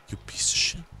 You piece of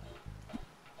shit.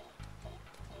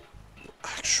 You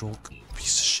actual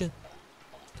piece of shit.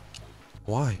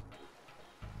 Why?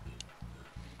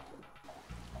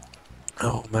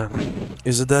 Oh man.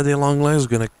 Is a daddy long legs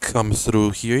gonna come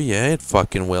through here? Yeah, it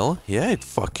fucking will. Yeah, it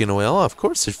fucking will. Of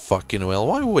course it fucking will.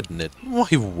 Why wouldn't it?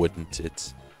 Why wouldn't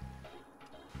it?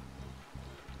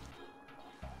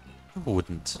 Why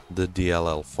wouldn't the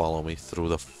DLL follow me through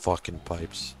the fucking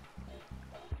pipes?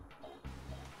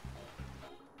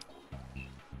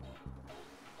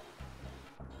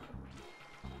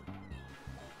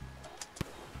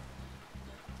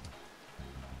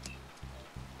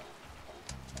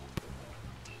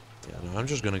 Yeah, no, I'm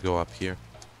just gonna go up here.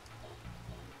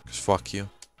 'Cause fuck you.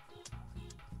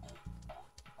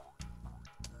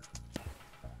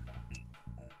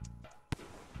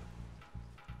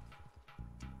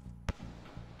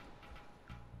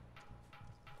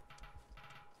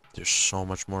 There's so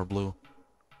much more blue.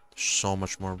 There's so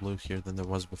much more blue here than there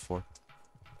was before.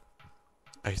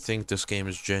 I think this game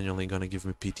is genuinely gonna give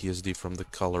me PTSD from the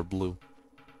color blue.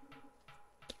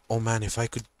 Oh man, if I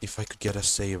could get a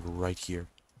save right here.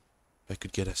 I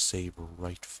could get a save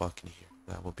right fucking here.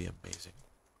 That would be amazing.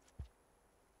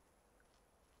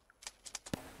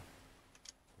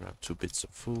 Grab 2 bits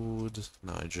of food.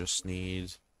 Now I just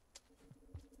need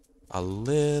a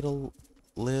little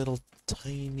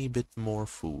tiny bit more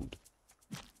food.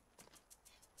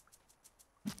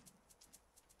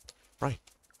 Right.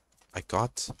 I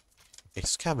got a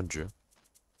scavenger.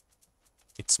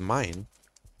 It's mine.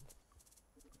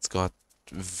 It's got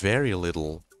very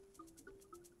little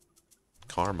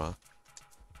karma,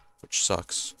 which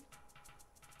sucks.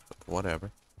 But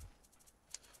whatever.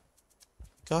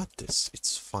 Got this.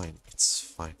 It's fine. It's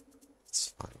fine.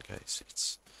 It's fine, guys.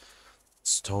 It's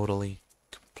totally,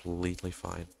 completely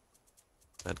fine.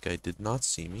 That guy did not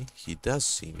see me. He does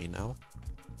see me now.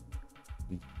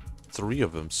 3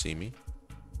 of them see me.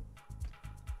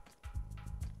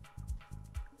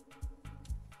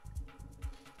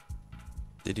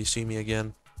 Did he see me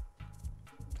again?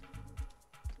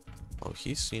 Oh,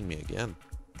 he's seen me again.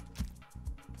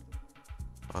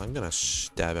 I'm gonna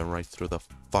stab him right through the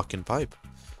fucking pipe.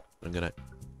 I'm gonna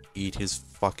eat his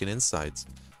fucking insides.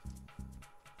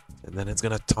 And then it's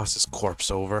gonna toss his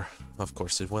corpse over. Of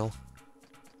course it will.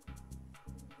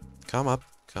 Come up.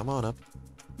 Come on up.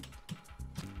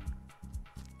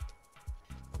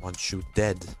 I want you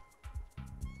dead.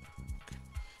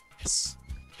 Yes.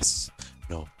 Yes.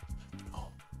 No. No.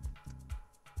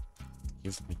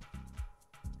 Give me.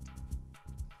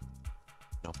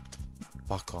 No.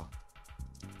 Fuck off.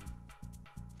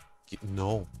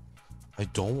 No. I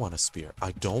don't want a spear.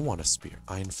 I don't want a spear.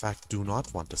 I in fact do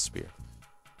not want a spear.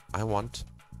 I want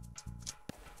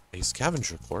a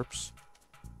scavenger corpse.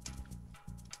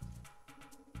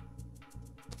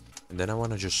 And then I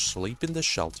want to just sleep in the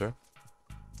shelter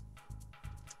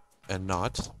and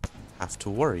not have to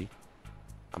worry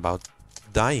about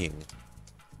dying.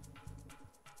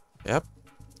 Yep.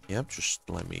 Yep, just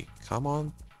let me come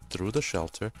on through the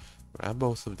shelter. Grab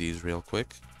both of these real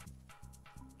quick.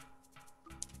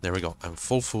 There we go. I'm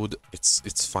full food.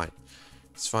 It's fine.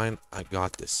 It's fine. I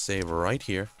got this. Save right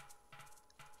here.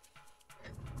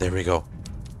 There we go.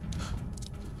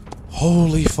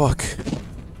 Holy fuck.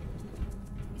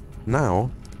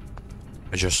 Now,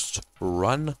 I just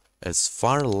run as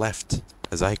far left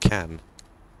as I can.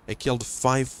 I killed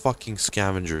 5 fucking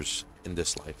scavengers in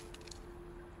this life.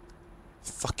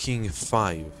 Fucking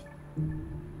 5.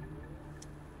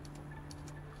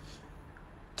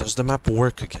 Does the map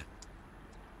work again?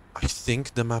 I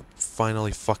think the map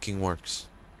finally fucking works.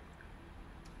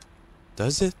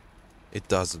 Does it? It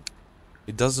doesn't.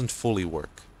 It doesn't fully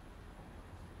work.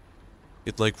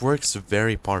 It like works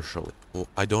very partially. Well,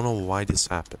 I don't know why this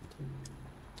happened.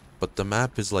 But the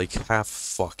map is like half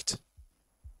fucked.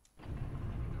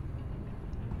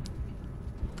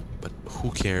 But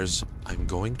who cares? I'm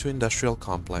going to Industrial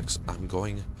Complex. I'm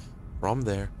going from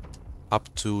there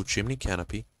up to Chimney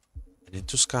Canopy and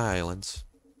into Sky Islands.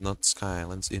 Not Sky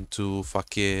Islands, into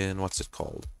fucking, what's it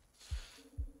called?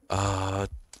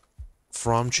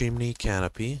 From Chimney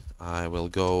Canopy, I will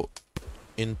go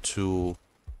into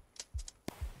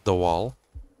the wall.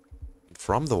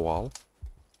 From the wall,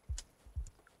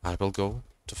 I will go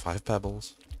to 5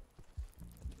 Pebbles.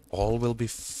 All will be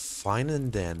fine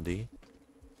and dandy.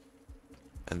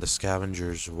 And the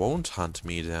scavengers won't hunt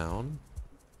me down.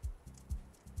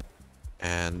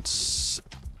 And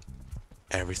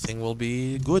everything will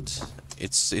be good.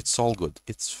 It's all good.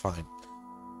 It's fine.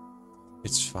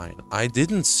 It's fine. I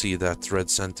didn't see that red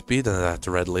centipede and that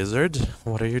red lizard.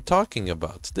 What are you talking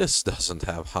about? This doesn't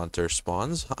have hunter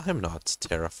spawns. I'm not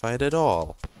terrified at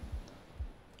all.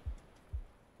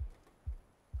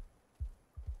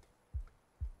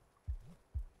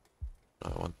 I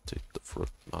want to take the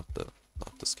fruit, not the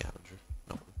scavenger.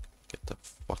 No, get the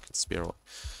fucking spear away.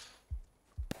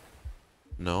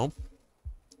 No.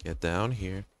 Get down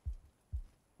here.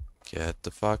 Get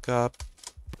the fuck up.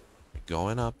 We're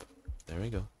going up. There we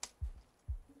go.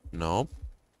 Nope.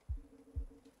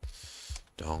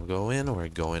 Don't go in. We're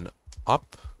going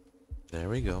up. There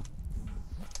we go.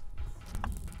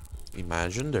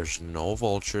 Imagine there's no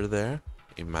vulture there.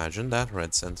 Imagine that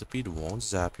red centipede won't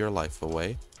zap your life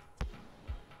away.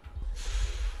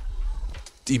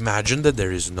 Imagine that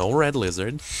there is no red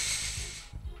lizard.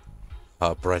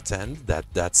 Pretend that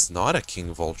that's not a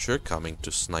king vulture coming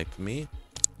to snipe me.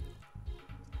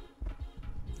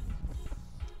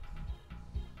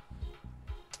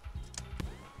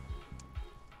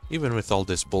 Even with all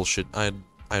this bullshit,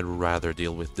 I'd rather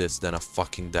deal with this than a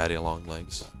fucking daddy long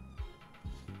legs.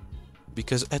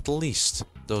 Because at least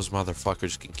those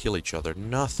motherfuckers can kill each other.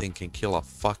 Nothing can kill a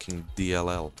fucking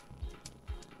DLL.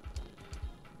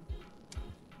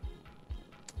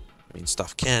 I mean,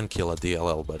 stuff can kill a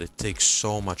DLL, but it takes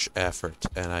so much effort,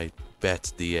 and I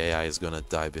bet the AI is gonna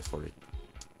die before it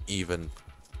even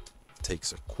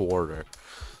takes a quarter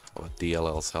of a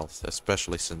DLL's health,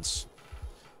 especially since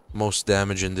most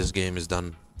damage in this game is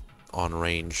done on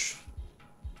range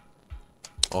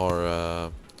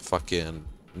or fucking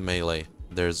melee.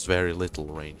 There's very little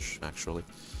range, actually.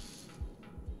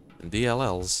 And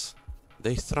DLLs,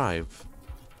 they thrive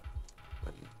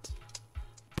when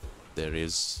there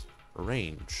is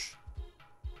range.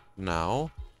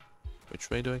 Now, which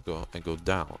way do I go? I go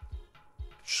down.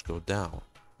 Just go down.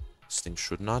 This thing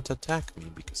should not attack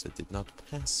me because I did not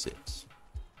pass it.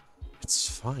 It's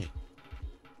fine.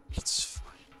 It's fine.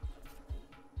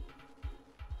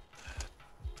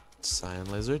 Cyan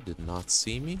Lizard did not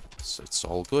see me, so it's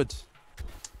all good.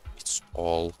 It's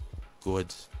all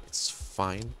good. It's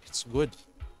fine. It's good.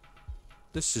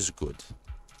 This is good.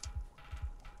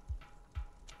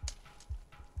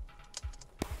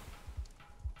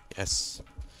 Yes.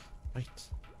 Right.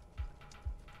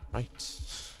 Right.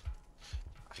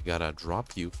 I gotta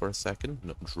drop you for a second.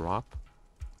 No, drop.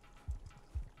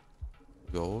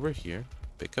 Go over here.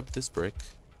 Pick up this brick.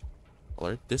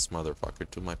 Alert this motherfucker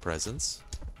to my presence.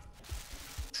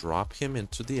 Drop him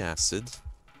into the acid.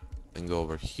 And go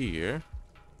over here.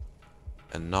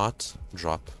 And not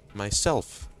drop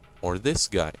myself or this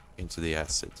guy into the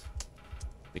acid.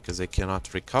 Because I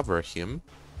cannot recover him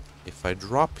if I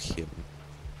drop him.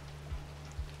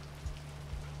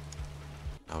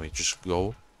 Now we just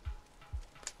go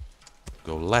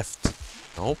left.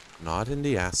 Nope, not in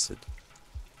the acid.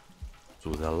 To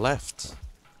the left.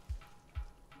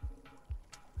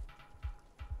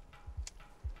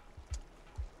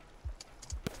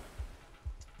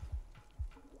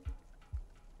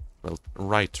 Well,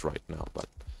 right now, but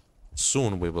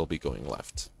soon we will be going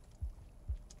left.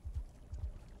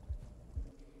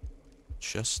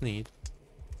 Just need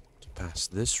to pass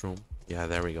this room. Yeah,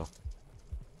 there we go.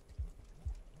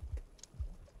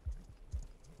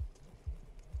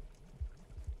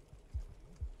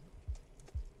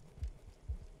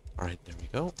 Alright, there we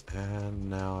go. And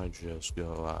now I just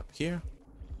go up here.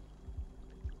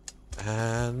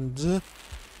 And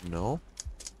no,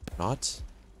 not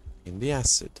in the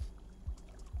acid.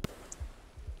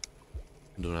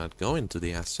 Do not go into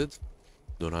the acid.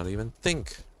 Do not even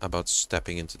think about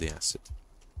stepping into the acid.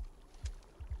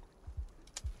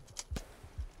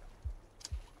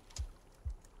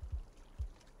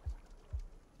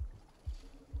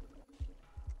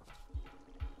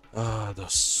 Ah,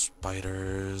 those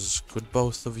spiders. Could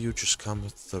both of you just come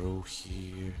through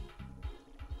here?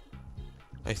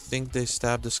 I think they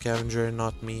stabbed the scavenger and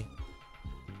not me.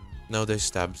 No, they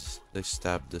stabbed the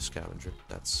scavenger.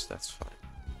 That's fine.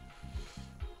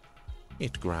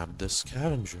 It grabbed the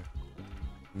scavenger.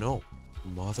 No.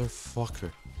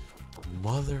 Motherfucker.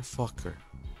 Motherfucker.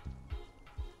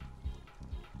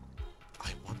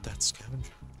 I want that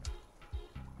scavenger.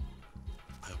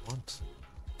 I want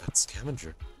that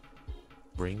scavenger.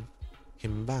 Bring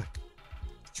him back.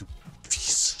 You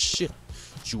piece of shit.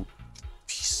 You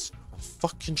piece of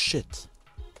fucking shit.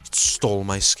 It stole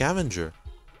my scavenger.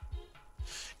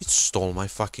 It stole my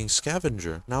fucking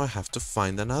scavenger. Now I have to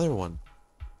find another one.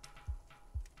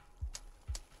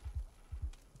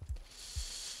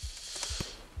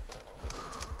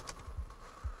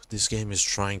 This game is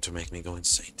trying to make me go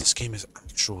insane. This game is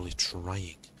actually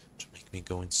trying to make me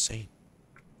go insane.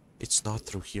 It's not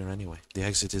through here anyway. The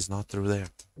exit is not through there.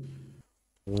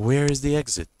 Where is the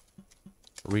exit?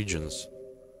 Regions.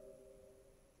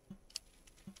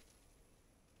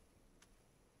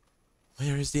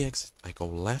 Where is the exit? I go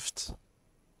left.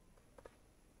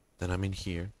 Then I'm in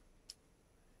here.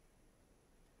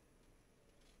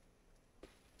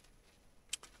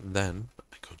 Then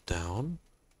I go down.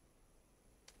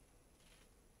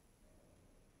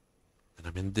 And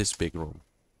I'm in this big room.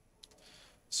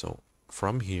 So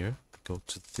from here, I go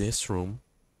to this room.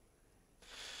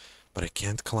 But I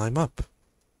can't climb up.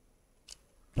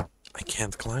 I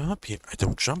can't climb up here. I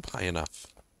don't jump high enough.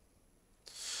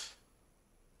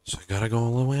 So I gotta go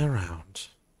all the way around.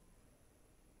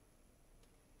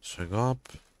 So I go up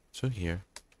to here.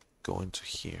 Go into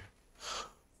here.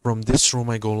 From this room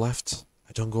I go left.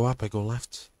 I don't go up, I go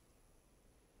left.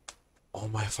 Oh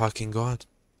my fucking god.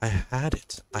 I had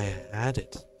it. I had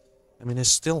it. I mean, I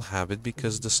still have it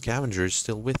because the scavenger is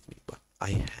still with me, but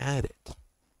I had it.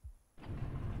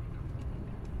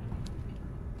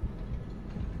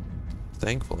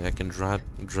 Thankfully, I can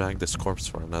drag this corpse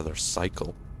for another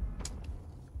cycle.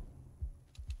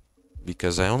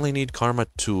 Because I only need Karma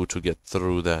 2 to get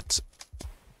through that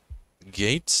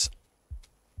gate.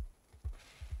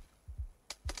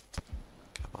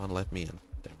 Come on, let me in.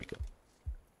 There we go.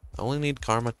 I only need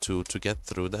Karma 2 to get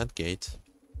through that gate.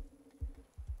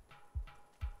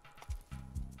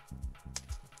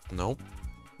 Nope.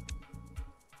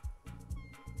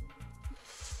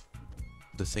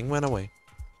 The thing went away.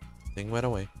 Thing went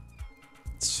away.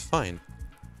 It's fine.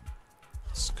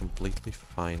 It's completely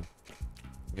fine.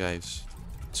 Guys,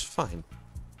 it's fine.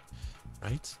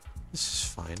 Right? This is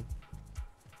fine.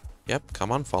 Yep,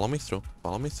 come on, follow me through.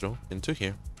 Follow me through. Into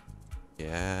here.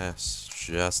 Yes,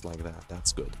 just like that.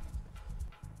 That's good.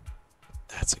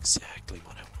 That's exactly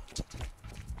what I wanted.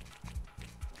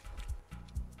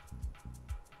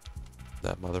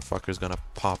 That motherfucker's gonna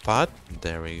pop out.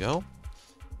 There we go.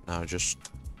 Now just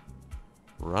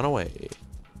run away.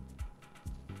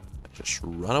 Just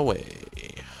run away.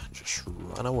 Just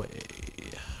run away.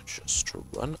 Just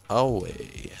run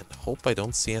away. And hope I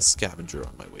don't see a scavenger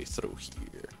on my way through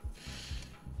here.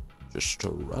 Just to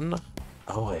run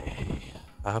away.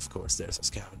 Of course there's a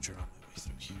scavenger on my way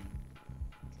through here.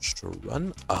 Just to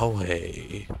run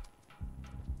away.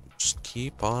 Just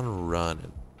keep on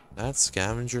running. That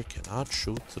scavenger cannot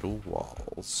shoot through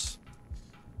walls.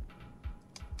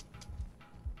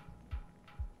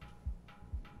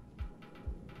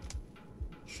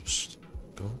 Just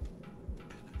go.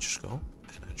 And I just go.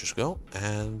 And I just go.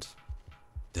 And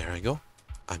there I go.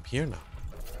 I'm here now.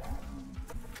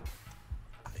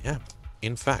 I am,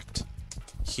 in fact,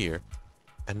 here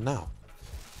and now.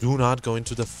 Do not go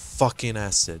into the fucking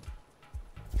acid.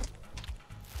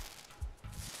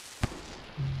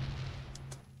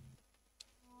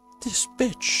 This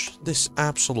bitch. This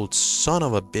absolute son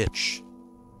of a bitch.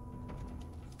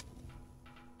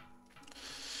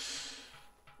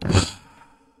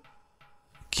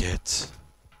 Get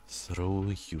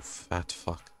through, you fat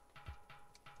fuck.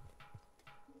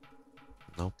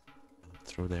 Nope. Not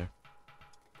through there.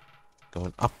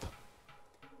 Going up.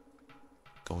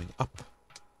 Going up.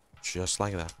 Just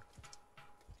like that.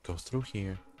 Go through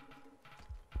here.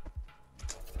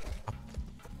 Up.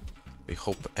 We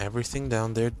hope everything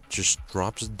down there just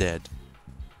drops dead.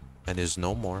 And is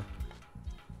no more.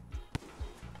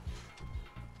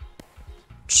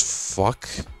 Just fuck.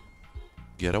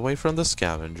 Get away from the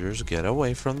scavengers. Get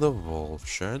away from the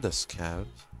vulture. The scav.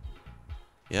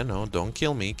 Yeah, no, don't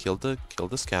kill me. Kill the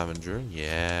scavenger.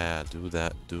 Yeah, do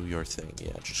that. Do your thing.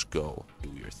 Yeah, just go. Do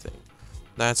your thing.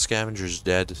 That scavenger's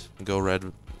dead. Go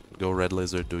red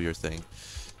lizard. Do your thing.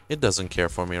 It doesn't care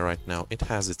for me right now. It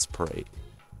has its prey.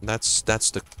 That's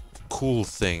the cool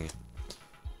thing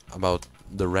about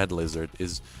the red lizard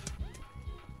is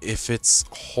if it's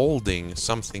holding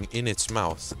something in its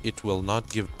mouth, it will not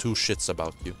give two shits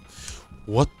about you.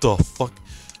 What the fuck?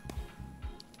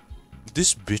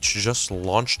 This bitch just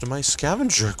launched my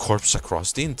scavenger corpse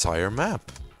across the entire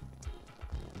map.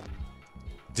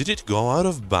 Did it go out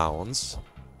of bounds?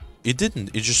 It didn't.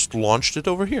 It just launched it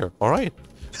over here. Alright.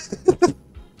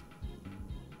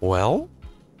 Well,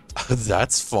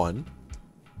 that's fun.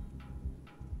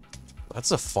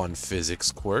 That's a fun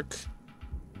physics quirk.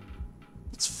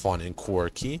 It's fun and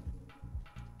quirky.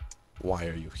 Why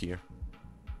are you here?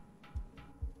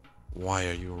 Why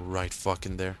are you right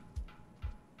fucking there?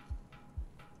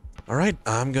 Alright,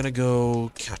 I'm gonna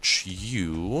go catch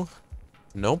you.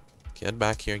 Nope. Get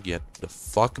back here. Get the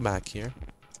fuck back here.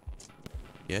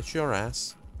 Get your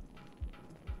ass.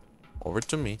 Over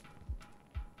to me.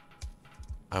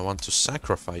 I want to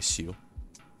sacrifice you.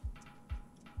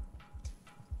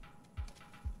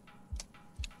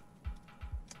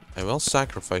 I will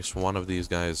sacrifice one of these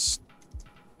guys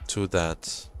to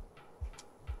that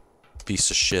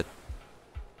piece of shit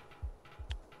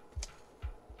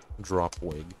drop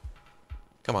wig.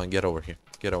 Come on, get over here.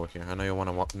 Get over here. I know you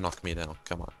want to knock me down.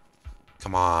 Come on.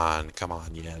 Come on. Come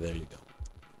on. Yeah, there you go.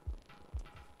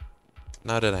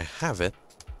 Now that I have it,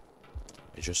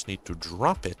 I just need to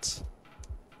drop it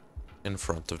in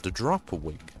front of the drop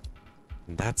wig.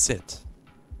 And that's it.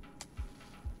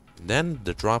 Then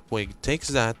the drop wig takes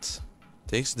this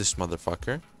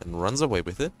motherfucker and runs away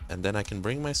with it, and then I can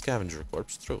bring my scavenger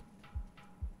corpse through.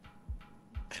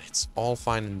 And it's all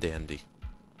fine and dandy.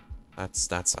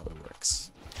 That's how it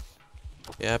works.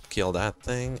 Yep, kill that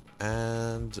thing,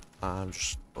 and I'm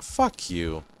just... Fuck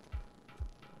you.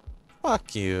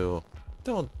 Fuck you.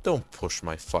 Don't push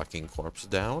my fucking corpse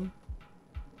down.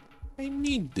 I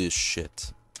need this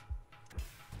shit.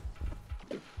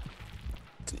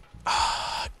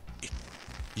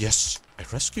 Yes, I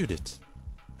rescued it.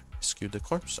 I rescued the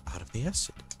corpse out of the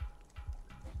acid.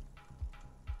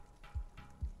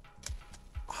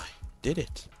 I did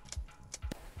it.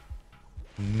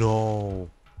 No.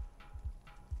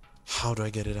 How do I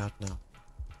get it out now?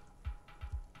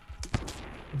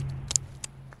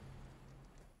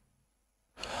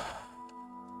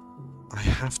 I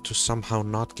have to somehow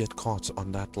not get caught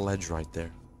on that ledge right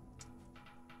there.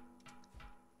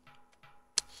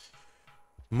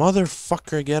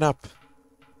 Motherfucker, get up.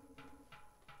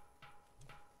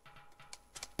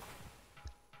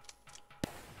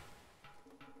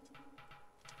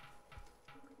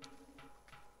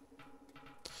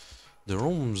 The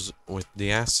rooms with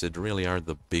the acid really are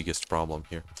the biggest problem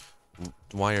here.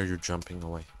 Why are you jumping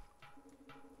away?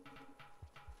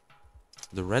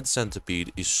 The red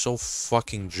centipede is so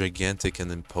fucking gigantic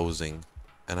and imposing,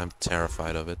 and I'm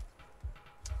terrified of it.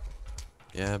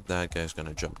 Yeah, that guy's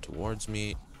gonna jump towards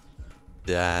me.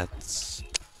 That's...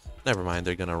 Never mind,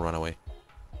 they're gonna run away.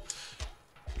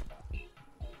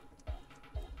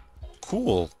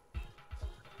 Cool.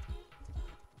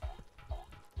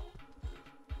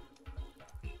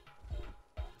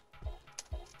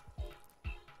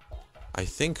 I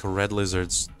think red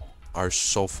lizards are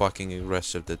so fucking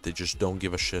aggressive that they just don't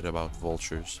give a shit about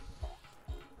vultures.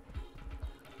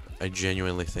 I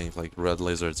genuinely think like red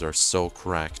lizards are so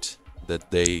cracked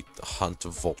that they hunt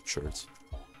vultures.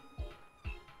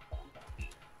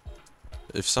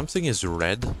 If something is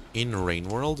red in Rain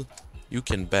World, you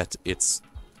can bet it's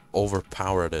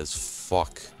overpowered as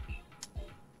fuck.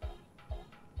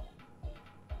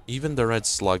 Even the red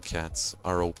slug cats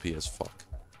are OP as fuck.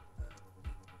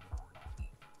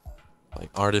 Like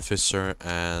Artificer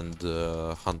and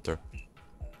Hunter.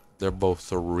 They're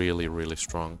both really, really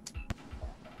strong.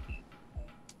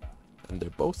 And they're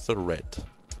both red.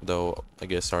 Though, I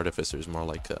guess Artificer is more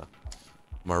like a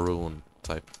maroon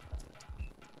type.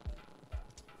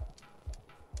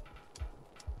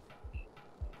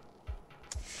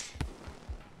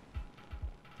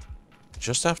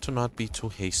 Just have to not be too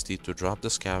hasty to drop the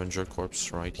scavenger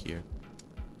corpse right here.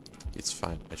 It's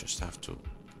fine, I just have to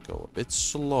go a bit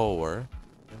slower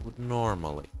than I would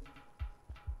normally.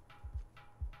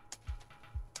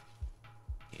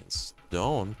 Means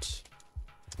don't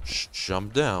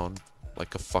jump down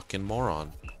like a fucking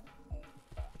moron.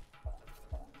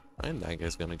 Right, that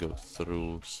guy's gonna go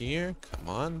through here. Come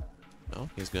on. No,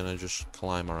 he's gonna just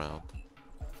climb around.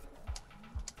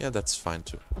 Yeah, that's fine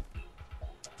too.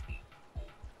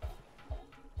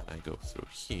 I go through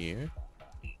here.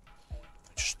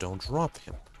 Just don't drop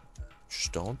him.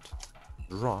 Just don't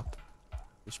drop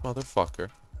this motherfucker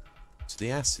to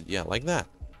the acid. Yeah, like that.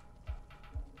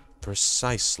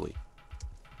 Precisely.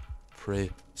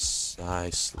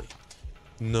 Precisely.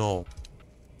 No.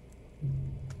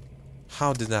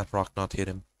 How did that rock not hit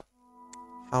him?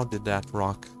 How did that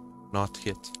rock not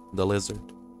hit the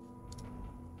lizard?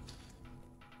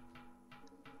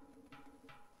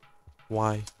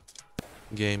 Why,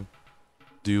 game,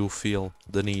 do you feel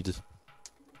the need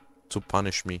to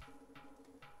punish me?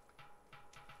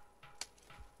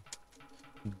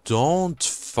 Don't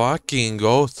fucking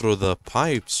go through the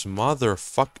pipes,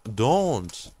 motherfuck.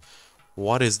 Don't.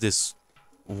 What is this?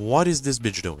 What is this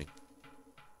bitch doing?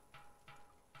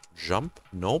 Jump?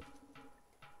 Nope.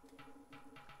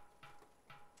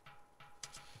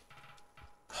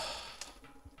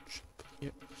 Jump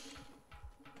here.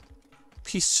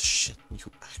 Piece of shit,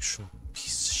 you actual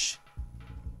piece of shit.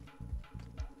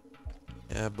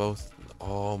 Yeah, both.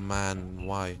 Oh man,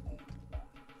 why?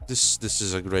 This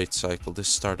is a great cycle. This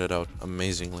started out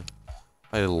amazingly.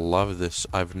 I love this.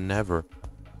 I've never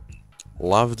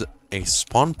loved a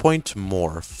spawn point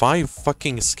more. 5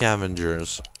 fucking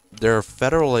scavengers. There are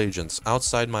federal agents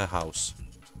outside my house.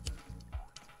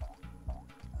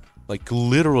 Like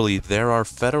literally, there are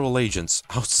federal agents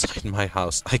outside my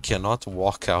house. I cannot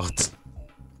walk out.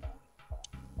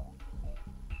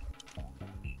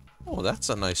 Oh, that's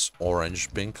a nice orange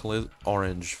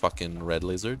orange fucking red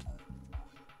lizard.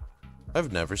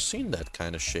 I've never seen that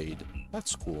kind of shade.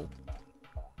 That's cool.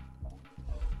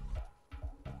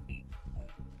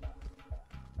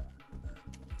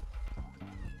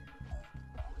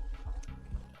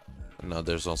 And now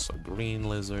there's also a green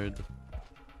lizard.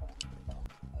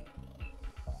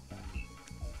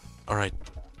 Alright.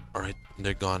 Alright,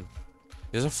 they're gone.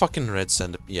 There's a fucking red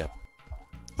centipede. Yeah.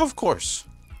 Of course.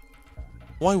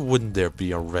 Why wouldn't there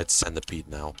be a red centipede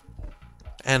now?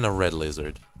 And a red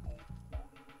lizard.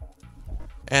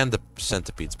 And the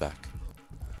centipede's back.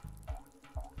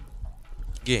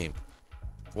 Game.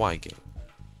 Why game?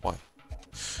 Why?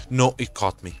 No, it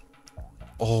caught me.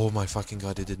 Oh my fucking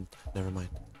god, it didn't. Never mind.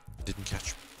 It didn't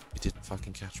catch me. It didn't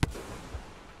fucking catch me.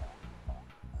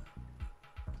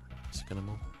 Is it gonna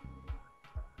move?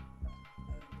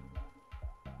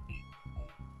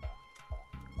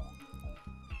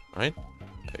 Right?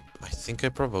 I think I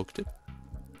provoked it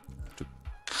to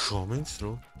coming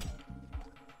through.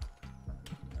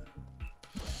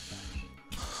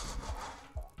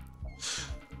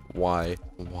 Why?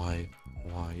 Why?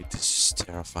 Why? This is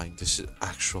terrifying. This is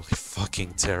actually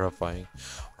fucking terrifying.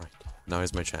 Alright, now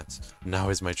is my chance. Now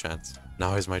is my chance.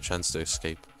 Now is my chance to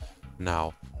escape.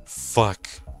 Now. Fuck.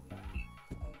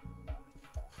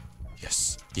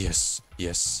 Yes. Yes.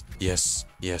 Yes. Yes.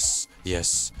 Yes.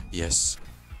 Yes. Yes.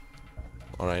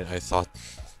 Alright, I thought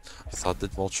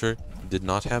that vulture did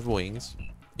not have wings.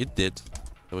 It did.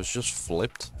 It was just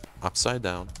flipped upside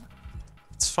down.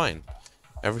 It's fine.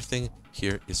 Everything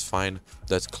here is fine.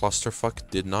 That clusterfuck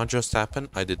did not just happen.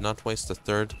 I did not waste a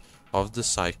third of the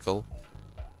cycle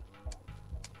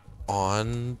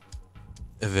on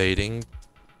evading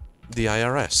the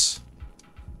IRS.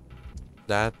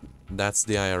 That's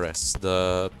the IRS.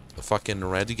 The fucking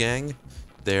red gang,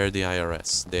 they're the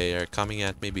IRS. They are coming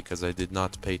at me because I did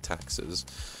not pay taxes.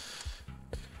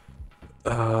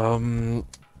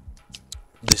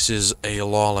 This is a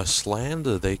lawless land.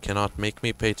 They cannot make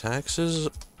me pay taxes.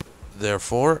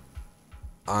 Therefore,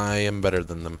 I am better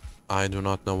than them. I do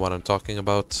not know what I'm talking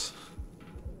about.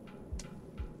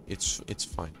 It's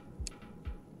fine.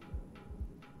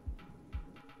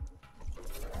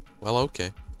 Well,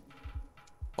 okay.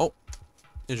 Oh,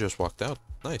 you just walked out.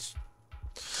 Nice.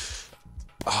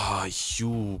 Ah,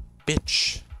 you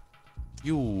bitch.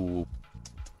 You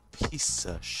piece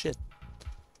of shit.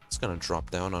 It's gonna drop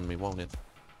down on me, won't it?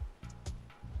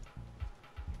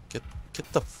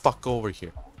 Get the fuck over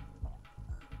here.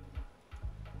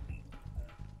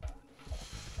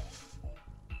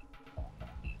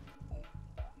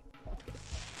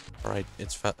 Alright,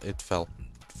 it fell. It fell.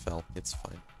 It's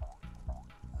fine.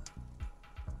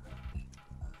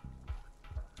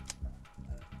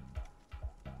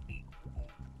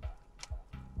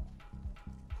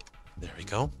 There we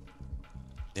go.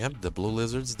 Yep, the blue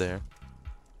lizard's there.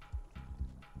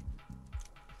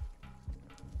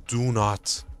 Do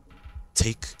not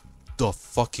take the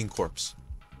fucking corpse.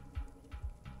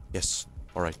 Yes.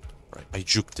 Alright. Alright. I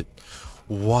juked it.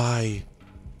 Why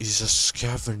is a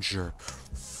scavenger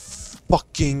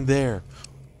fucking there?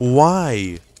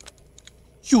 Why?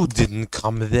 You didn't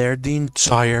come there the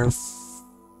entirety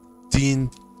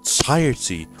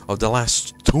of the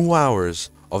last 2 hours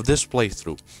of this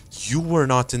playthrough. You were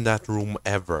not in that room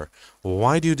ever.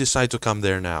 Why do you decide to come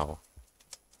there now?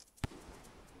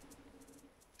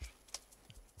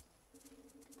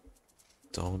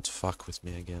 Don't fuck with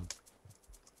me again.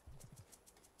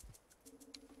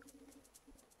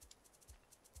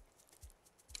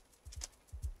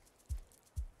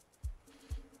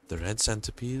 The red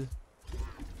centipede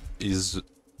is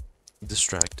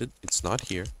distracted. It's not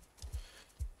here.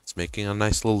 It's making a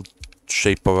nice little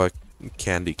shape of a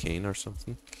candy cane or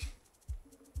something.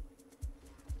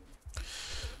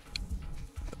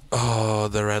 Oh,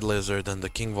 the red lizard and the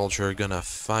king vulture are gonna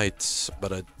fight,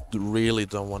 but I really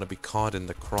don't want to be caught in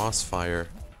the crossfire.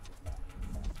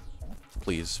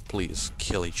 Please, please,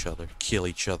 kill each other,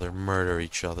 murder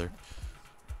each other.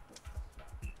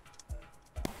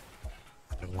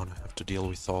 I don't want to have to deal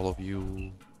with all of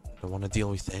you. I don't want to deal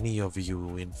with any of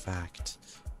you, in fact.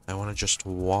 I want to just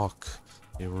walk.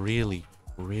 I really,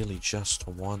 really just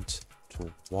want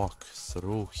to walk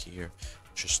through here.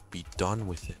 Just be done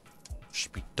with it.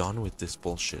 Just be done with this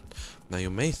bullshit. Now you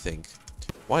may think,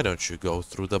 why don't you go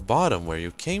through the bottom where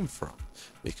you came from?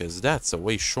 Because that's a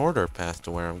way shorter path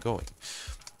to where I'm going.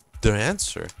 The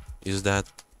answer is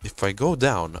that if I go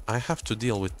down, I have to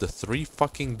deal with the 3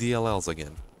 fucking DLLs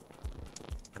again.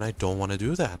 And I don't want to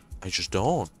do that. I just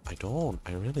don't. I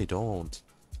really don't.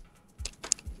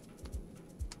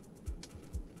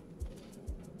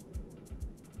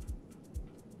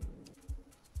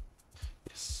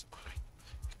 Yes, alright.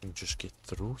 I can just get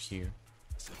through here.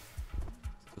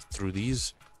 Through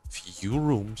these few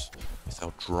rooms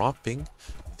without dropping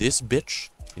this bitch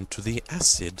into the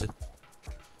acid.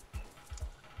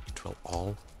 It will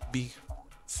all be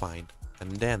fine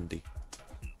and dandy.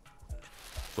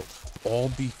 It will all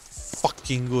be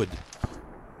fucking good.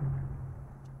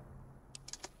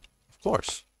 Of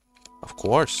course. Of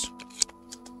course.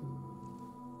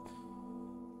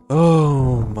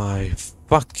 Oh my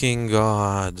fucking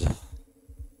god.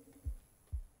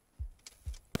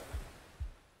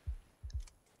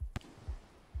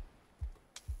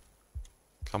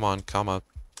 Come on, come up.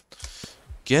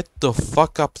 Get the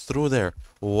fuck up through there.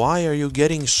 Why are you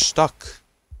getting stuck?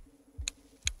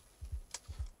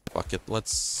 Fuck it,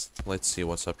 let's see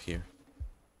what's up here.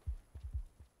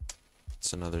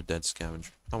 It's another dead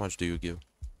scavenger. How much do you give?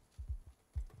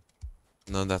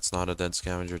 No, that's not a dead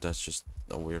scavenger, that's just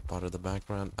a weird part of the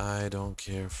background. I don't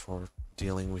care for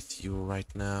dealing with you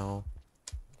right now.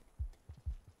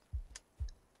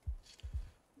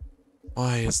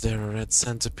 Why is there a red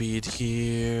centipede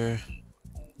here?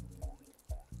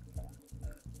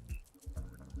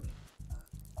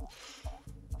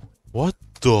 What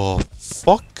the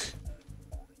fuck?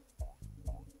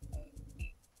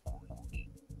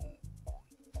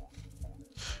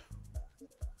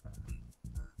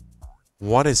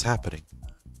 What is happening?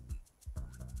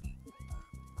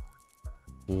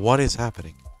 What is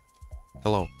happening?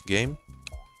 Hello, game?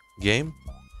 Game?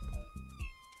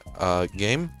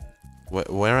 Game?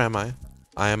 Where am I?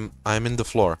 I'm in the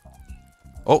floor.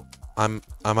 Oh, I'm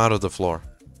out of the floor.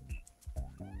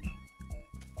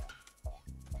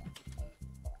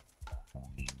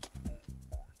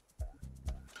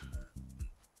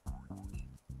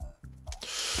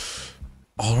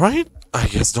 Alright, I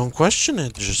guess don't question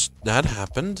it, just that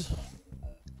happened.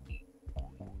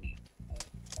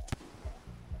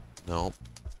 No.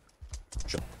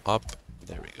 Jump up.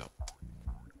 There we go.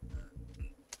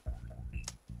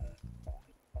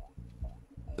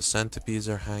 The centipedes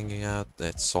are hanging out.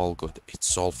 That's all good.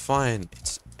 It's all fine.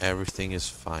 Everything is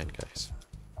fine, guys.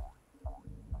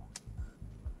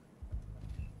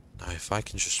 Now, if I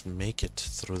can just make it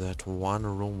through that one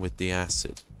room with the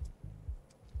acid.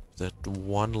 That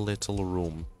one little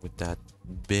room with that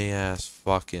big-ass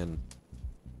fucking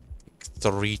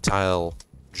 3-tile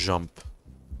jump.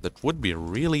 That would be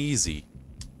really easy.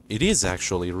 It is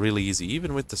actually really easy,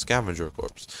 even with the scavenger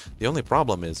corpse. The only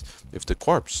problem is, if the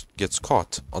corpse gets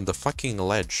caught on the fucking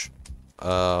ledge,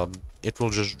 it will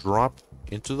just drop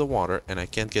into the water and I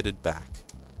can't get it back.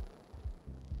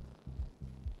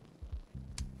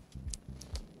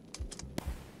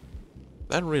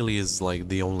 That really is like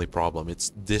the only problem.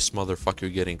 It's this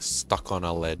motherfucker getting stuck on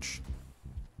a ledge.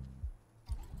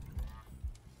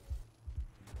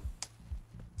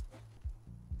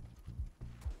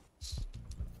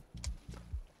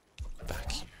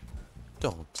 Back here.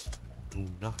 Don't. Do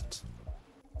not.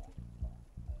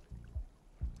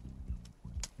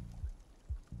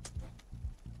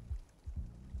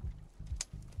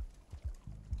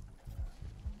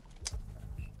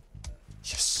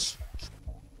 Yes.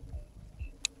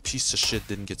 Piece of shit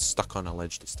didn't get stuck on a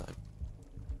ledge this time.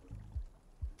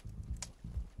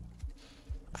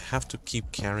 I have to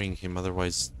keep carrying him,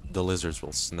 otherwise the lizards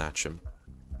will snatch him.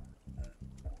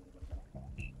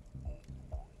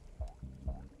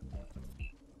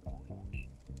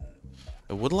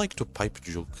 I would like to pipe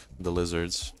juke the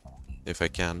lizards, if I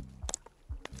can.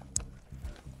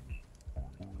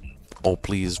 Oh,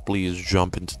 please, please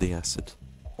jump into the acid.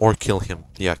 Or kill him.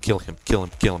 Yeah, kill him, kill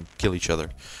him, kill him, kill each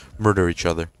other. Murder each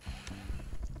other.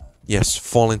 Yes,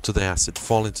 fall into the acid,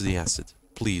 fall into the acid.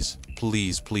 Please,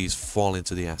 please, please fall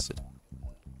into the acid.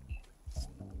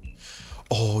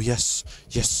 Oh, yes,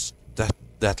 yes,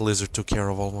 that lizard took care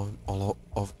of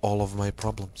all of my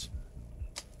problems.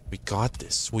 We got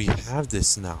this. We have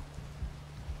this now.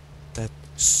 That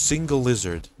single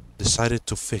lizard decided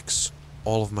to fix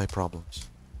all of my problems.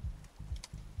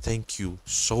 Thank you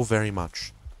so very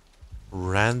much.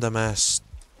 Random ass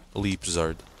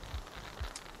leapzard.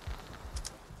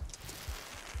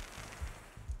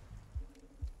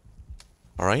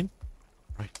 Alright?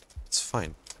 Right. It's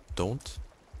fine. Don't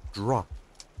drop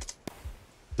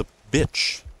the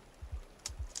bitch.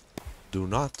 Do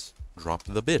not drop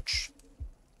the bitch.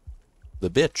 The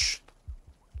bitch.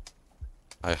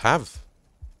 I have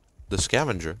the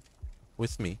scavenger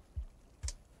with me.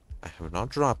 I have not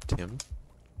dropped him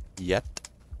yet.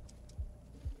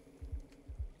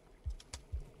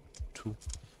 Two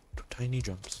tiny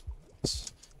jumps.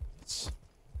 It's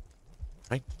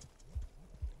right.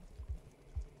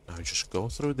 Now just go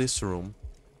through this room,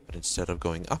 but instead of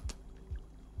going up,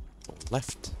 go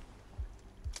left.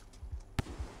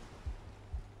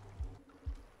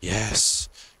 Yes,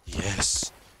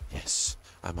 yes, yes.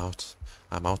 I'm out.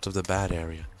 I'm out of the bad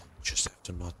area. Just have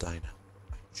to not die now.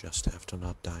 I just have to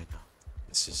not die now.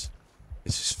 This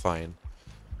is fine.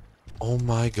 Oh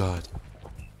my god.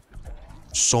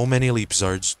 So many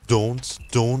leapzards.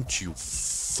 Don't you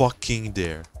fucking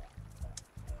dare.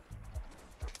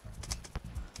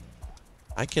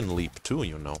 I can leap too,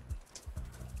 you know.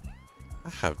 I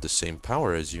have the same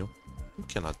power as you. You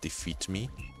cannot defeat me.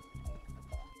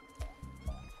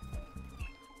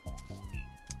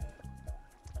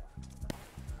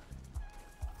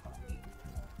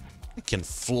 I can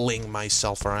fling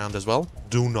myself around as well.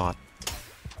 Do not.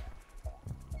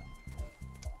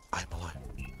 I'm alive.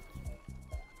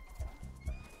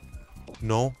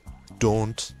 No,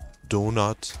 don't. Do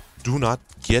not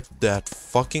get that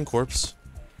fucking corpse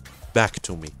back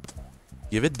to me.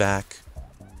 Give it back.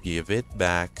 Give it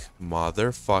back,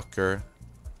 motherfucker.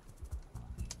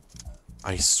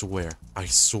 I swear,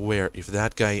 if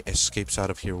that guy escapes out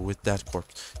of here with that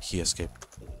corpse, he escaped.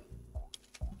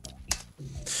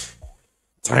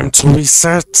 Time to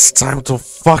reset. Time to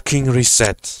fucking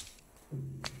reset.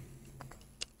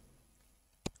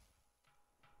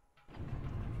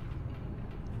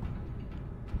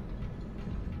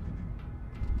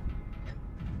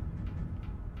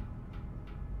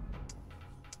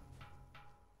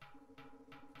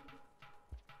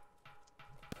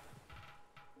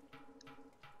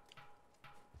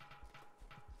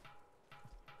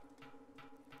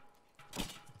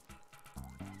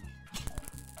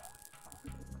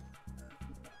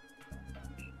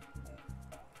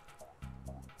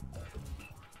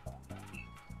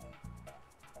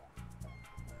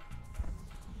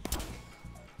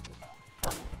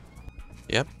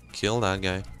 Yep, kill that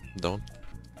guy. Don't.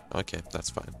 Okay, that's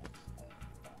fine.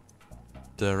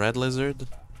 The red lizard.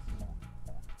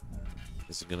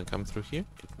 Is it gonna come through here?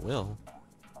 It will.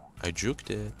 I juked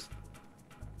it.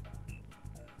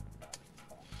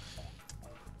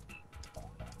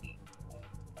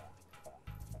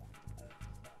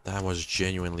 That was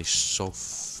genuinely so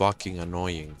fucking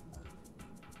annoying.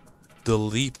 The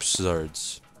leap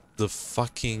lizards, the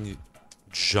fucking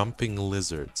jumping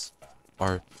lizards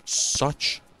are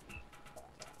such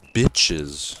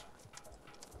bitches.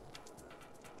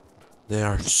 They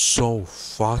are so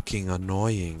fucking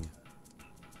annoying.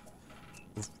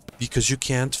 Because you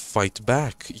can't fight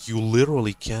back. You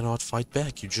literally cannot fight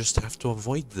back. You just have to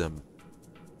avoid them.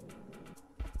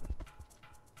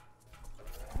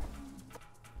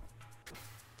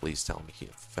 Please tell me he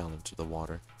fell into the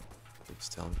water. Please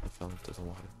tell me he fell into the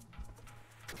water.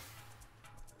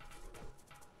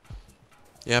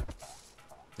 Yep.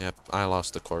 Yep, I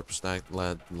lost the corpse. That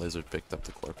lizard picked up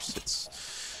the corpse.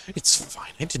 It's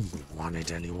fine. I didn't want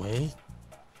it anyway.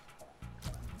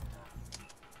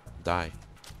 Die.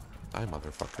 Die,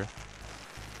 motherfucker.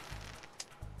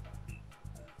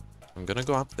 I'm gonna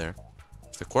go up there.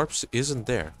 If the corpse isn't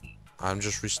there, I'm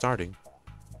just restarting.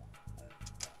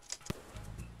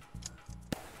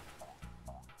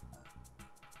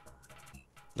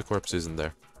 The corpse isn't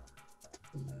there.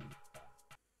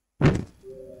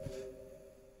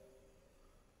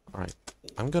 Alright.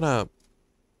 I'm gonna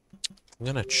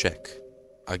check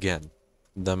again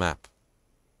the map.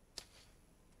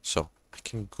 So I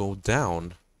can go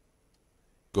down,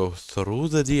 go through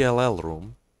the DLL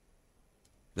room,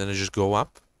 then I just go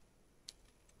up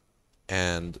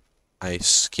and I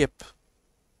skip.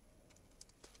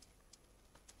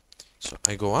 So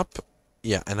I go up,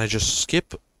 yeah, and I just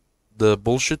skip the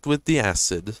bullshit with the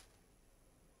acid.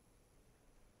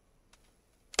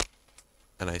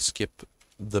 And I skip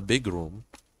the big room.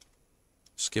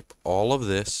 Skip all of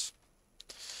this.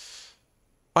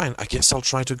 Fine, I guess I'll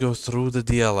try to go through the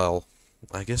DLL.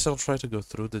 I guess I'll try to go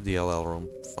through the DLL room.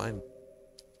 Fine.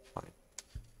 Fine.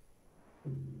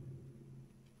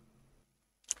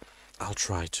 I'll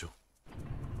try to.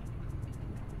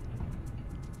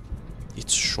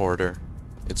 It's shorter.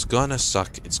 It's gonna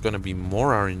suck. It's gonna be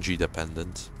more RNG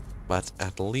dependent. But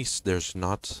at least there's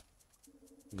not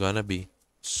gonna be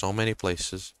so many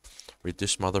places where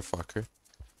this motherfucker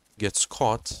gets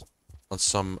caught on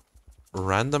some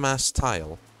random ass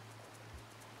tile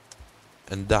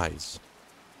and dies.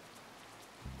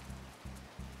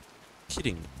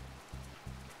 Kidding me.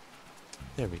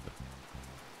 There we go.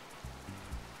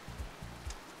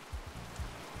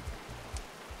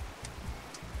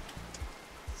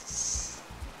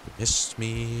 You missed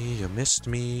me, you missed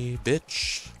me,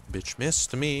 bitch. Bitch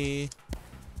missed me.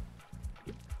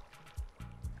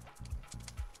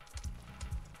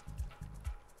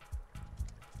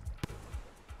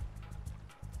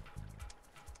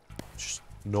 Just,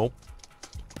 nope.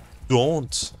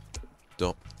 Don't.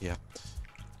 Yeah.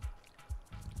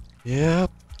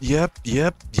 Yep. Yep,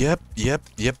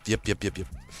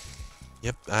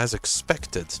 as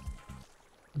expected.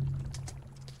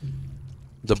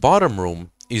 The bottom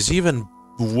room is even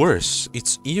worse.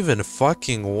 It's even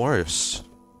fucking worse.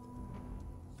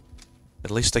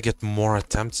 At least I get more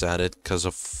attempts at it because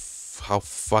of how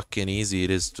fucking easy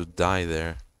it is to die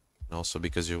there. And also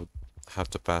because you have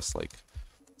to pass like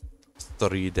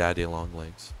 3 daddy long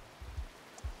legs.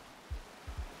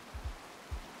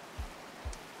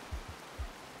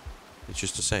 It's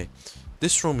just to say,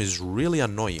 this room is really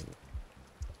annoying.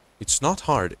 It's not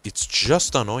hard, it's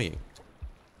just annoying.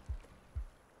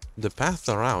 The path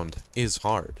around is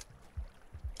hard.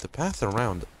 The path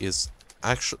around is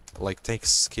actually, like,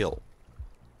 takes skill.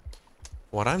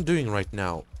 What I'm doing right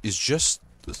now is just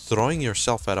throwing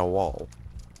yourself at a wall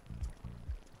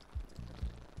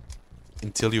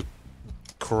until you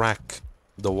crack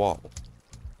the wall.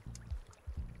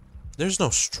 There's no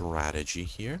strategy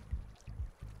here.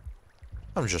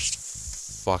 I'm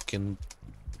just fucking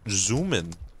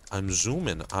zooming. I'm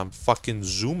zooming. I'm fucking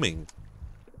zooming.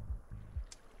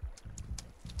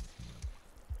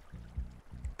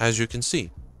 As you can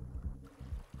see,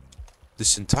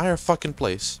 this entire fucking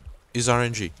place is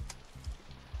RNG.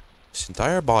 This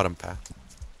entire bottom path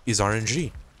is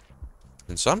RNG.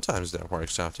 And sometimes that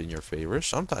works out in your favor.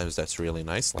 Sometimes that's really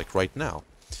nice, like right now.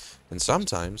 And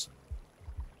sometimes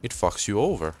it fucks you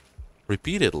over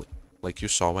repeatedly, like you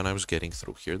saw when I was getting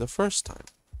through here the first time.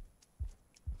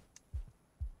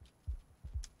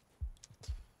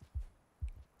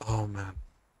 Oh man.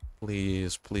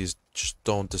 Please, please, just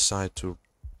don't decide to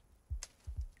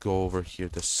go over here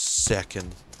the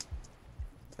second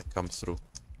I come through.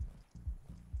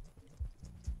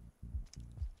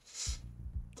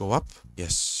 Go up.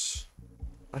 Yes.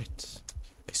 Right.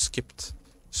 I skipped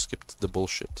the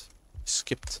bullshit.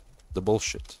 Skipped the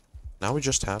bullshit. Now we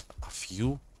just have a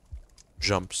few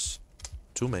jumps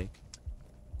to make.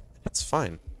 It's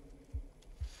fine.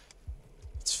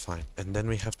 It's fine. And then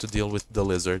we have to deal with the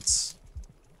lizards.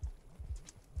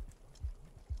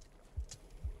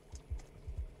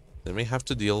 Then we have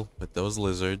to deal with those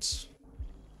lizards.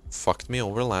 Fucked me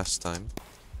over last time.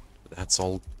 That's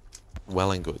all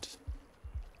well and good.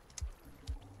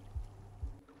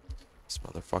 This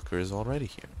motherfucker is already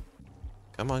here.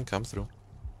 Come on, come through.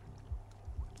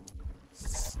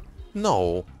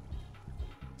 No.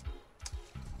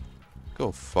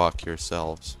 Go fuck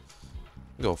yourselves.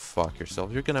 Go fuck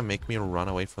yourselves. You're gonna make me run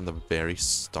away from the very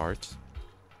start.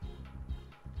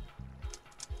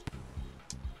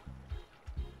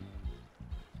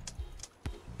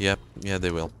 Yep, yeah,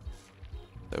 they will.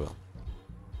 They will.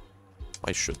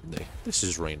 Why shouldn't they? This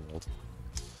is Rain World.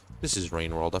 This is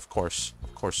Rain World, of course.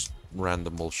 Of course,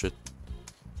 random bullshit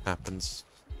happens.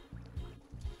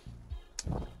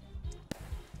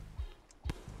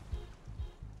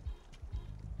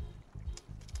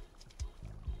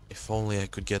 If only I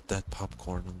could get that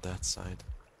popcorn on that side.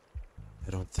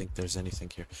 I don't think there's anything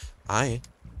here. I'm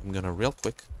gonna real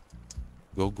quick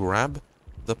go grab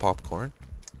the popcorn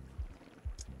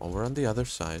over on the other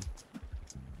side.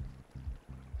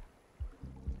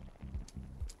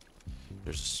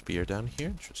 There's a spear down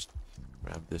here. Just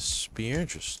grab this spear.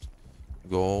 Just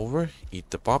go over,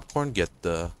 eat the popcorn, get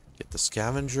the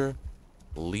scavenger,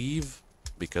 leave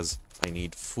because I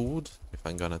need food if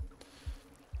I'm gonna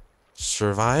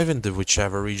survive in the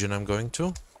whichever region I'm going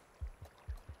to.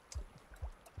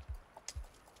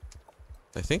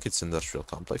 I think it's industrial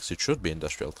complex. It should be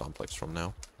industrial complex from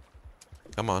now.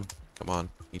 Come on, come on,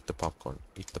 eat the popcorn.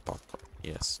 Eat the popcorn.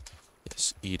 Yes,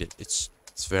 yes, eat it. It's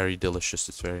very delicious.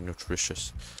 It's very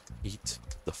nutritious. Eat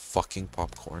the fucking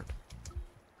popcorn.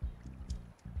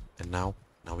 And now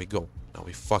we go. Now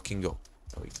we fucking go.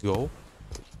 Now we go.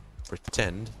 We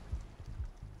pretend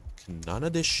none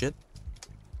of this shit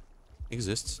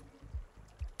exists.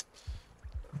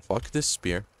 Fuck this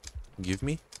spear. Give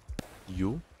me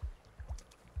you.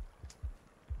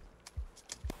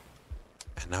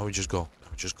 And now we just go. Now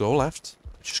we just go left.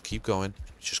 We just keep going.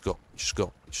 We just go. We just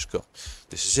go. We just go.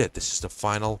 This is it. This is the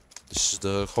final. This is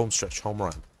the home stretch, home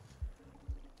run.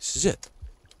 This is it.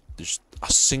 There's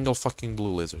a single fucking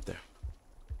blue lizard there.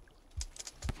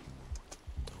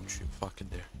 Don't you fucking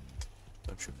dare.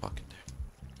 Don't you fucking dare.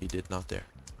 He did not dare.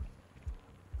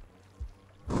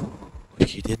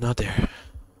 He did not dare.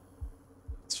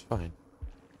 It's fine.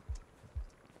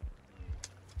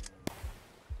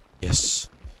 Yes.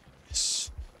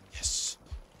 Yes. Yes.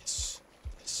 Yes.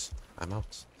 Yes. I'm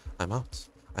out. I'm out.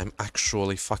 I'm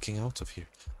actually fucking out of here.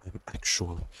 I'm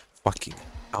actually fucking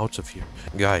out of here.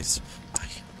 Guys,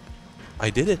 I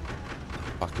did it.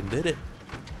 I fucking did it.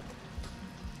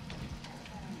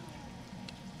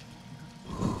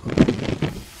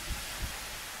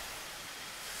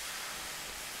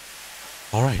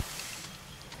 Alright.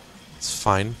 It's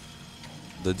fine.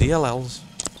 The DLLs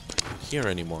aren't here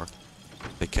anymore.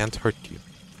 They can't hurt you.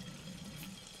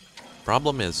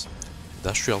 Problem is,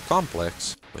 industrial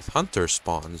complex with hunter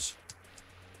spawns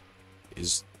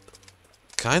is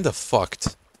kind of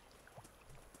fucked.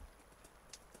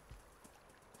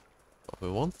 But we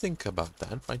won't think about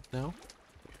that right now.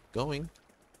 We're going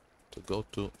to go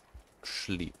to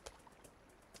sleep.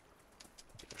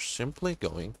 We're simply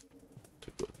going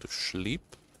to go to sleep.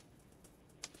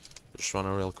 Just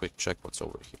wanna real quick check what's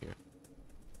over here.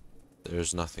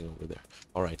 There's nothing over there.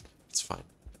 Alright, it's fine.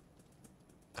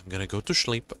 I'm gonna go to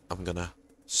sleep. I'm gonna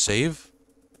save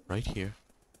right here.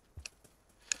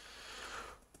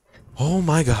 Oh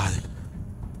my god.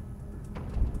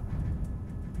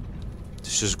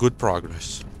 This is good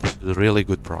progress. This is really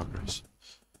good progress.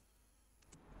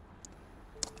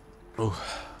 Oh.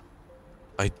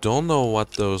 I don't know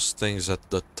what those things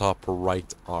at the top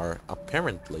right are,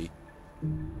 apparently.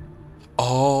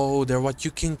 Oh, they're what you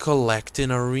can collect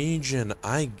in a region.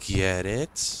 I get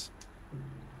it.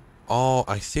 Oh,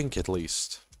 I think at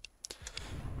least.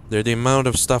 They're the amount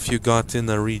of stuff you got in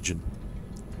a region.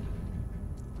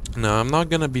 Now, I'm not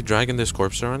gonna be dragging this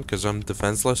corpse around because I'm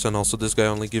defenseless, and also this guy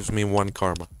only gives me 1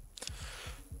 karma.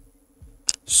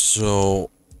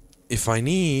 So, if I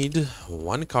need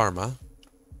 1 karma,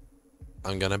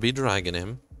 I'm gonna be dragging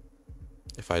him.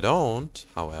 If I don't,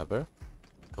 however,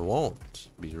 I won't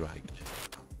be dragging him.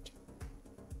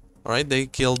 Alright, they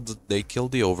killed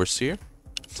the overseer.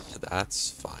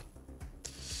 That's fine.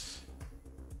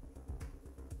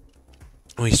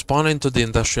 We spawn into the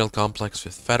industrial complex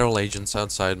with federal agents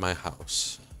outside my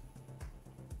house.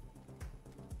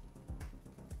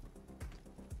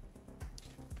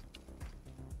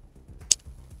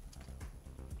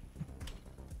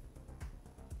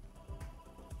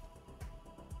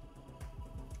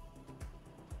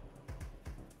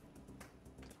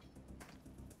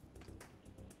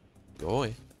 Go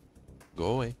away.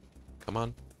 Go away. Come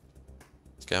on.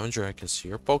 Scavenger, I can see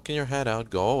you're poking your head out.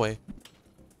 Go away.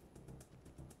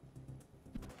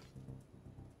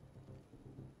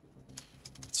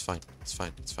 It's fine. It's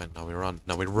fine. It's fine. Now we run.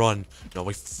 Now we run. Now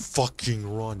we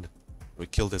fucking run. We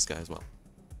kill this guy as well.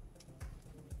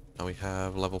 Now we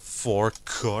have level 4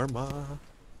 karma.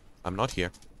 I'm not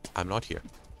here. I'm not here.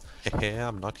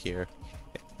 I'm not here.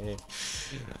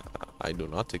 I do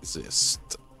not exist.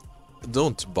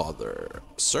 Don't bother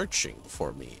searching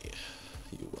for me.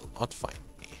 You will not find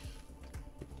me.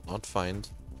 You will not find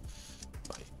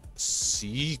my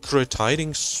secret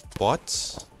hiding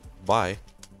spot. Bye.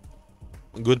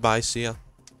 Goodbye, see ya.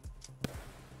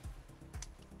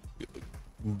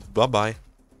 Bye-bye.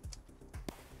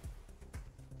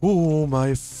 Oh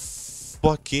my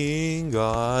fucking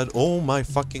god. Oh my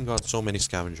fucking god. So many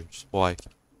scavengers. Why?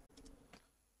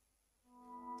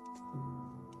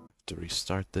 To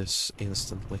restart this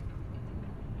instantly.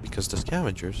 Because the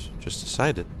scavengers just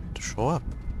decided to show up.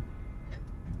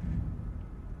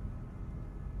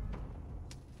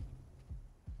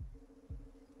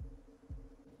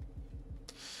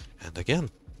 And again.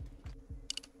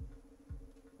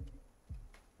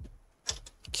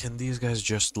 Can these guys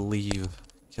just leave?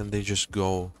 Can they just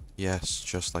go? Yes,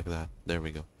 just like that. There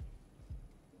we go.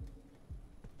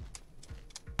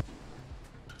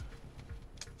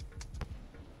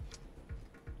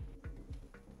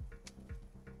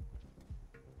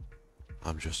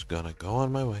 I'm just gonna go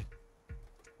on my way.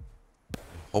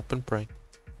 Hope and pray.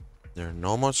 There are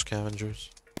no more scavengers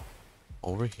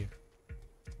over here.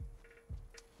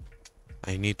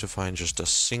 I need to find just a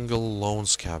single lone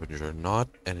scavenger, not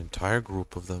an entire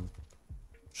group of them.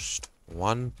 Just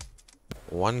one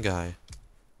guy.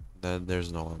 That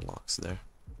there's no unlocks there.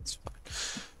 It's fine.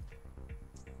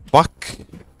 Fuck.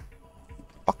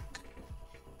 Fuck.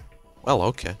 Well,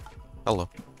 okay. Hello.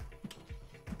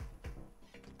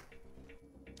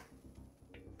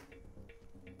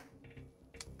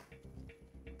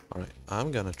 Alright,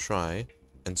 I'm gonna try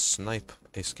and snipe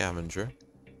a scavenger.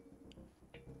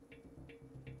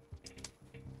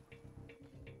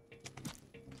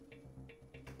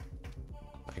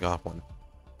 I got one.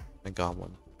 I got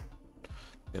one.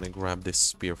 Gonna grab this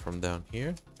spear from down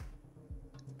here.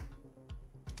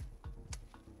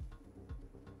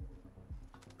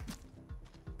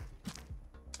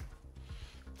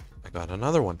 I got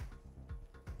another one.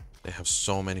 They have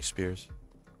so many spears.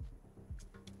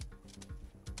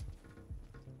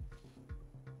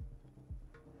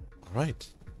 Alright.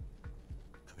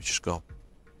 Let me just go.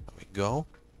 Let me go.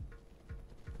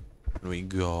 Let me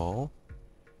go.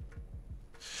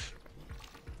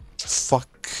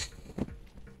 Fuck.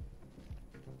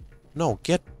 No,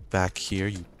 get back here,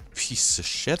 you piece of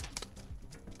shit.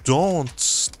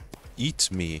 Don't eat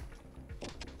me.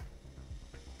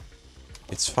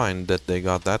 It's fine that they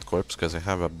got that corpse, because I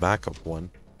have a backup one.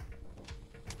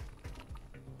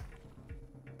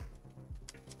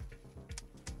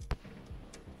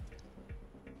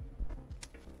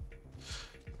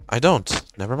 I don't.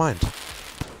 Never mind.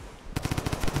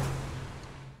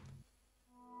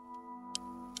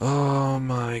 Oh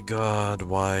my god,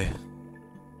 why?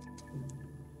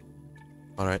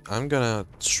 Alright, I'm gonna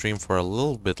stream for a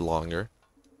little bit longer.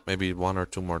 Maybe 1 or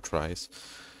 2 more tries.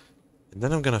 And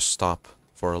then I'm gonna stop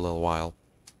for a little while.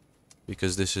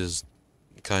 Because this is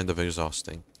kind of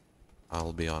exhausting.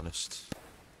 I'll be honest.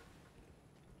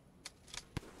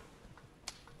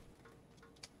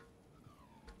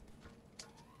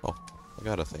 Oh, I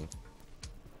got a thing.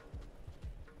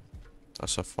 A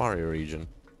safari region.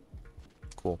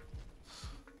 Cool.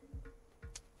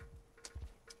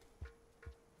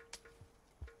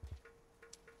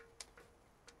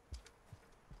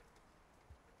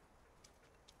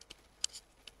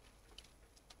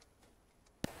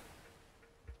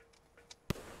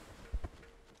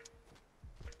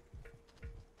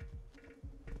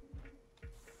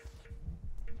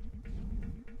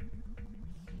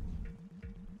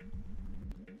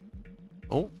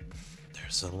 Oh,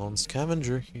 there's a lone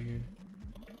scavenger here.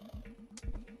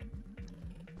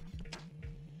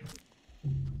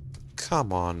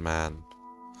 Come on, man.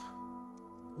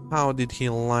 How did he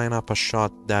line up a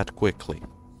shot that quickly?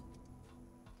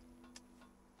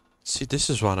 See, this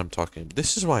is what I'm talking about.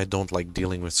 This is why I don't like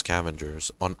dealing with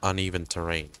scavengers on uneven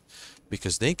terrain.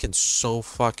 Because they can so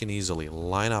fucking easily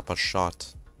line up a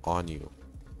shot on you.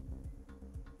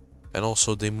 And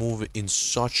also they move in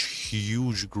such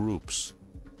huge groups.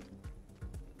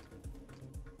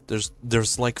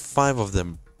 There's like 5 of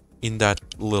them in that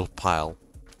little pile.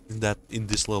 In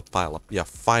this little pile up. Yeah,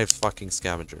 5 fucking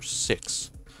scavengers.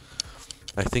 6.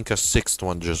 I think a 6th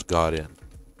one just got in.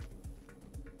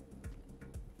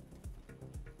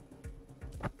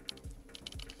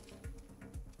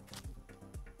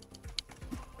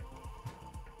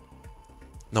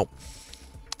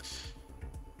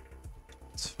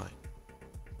 It's fine.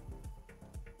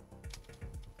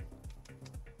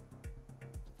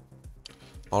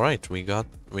 Alright, we got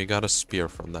a spear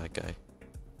from that guy.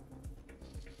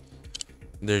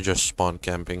 They're just spawn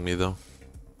camping me though.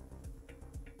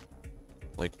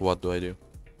 Like, what do I do?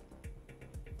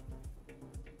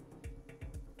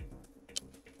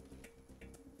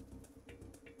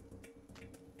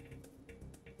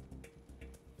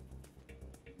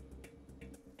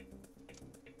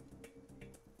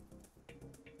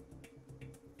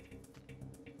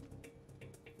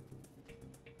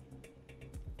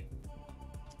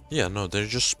 Yeah, no, they're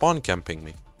just spawn camping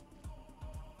me.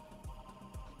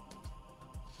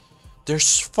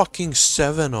 There's fucking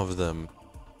 7 of them.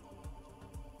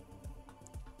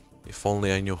 If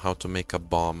only I knew how to make a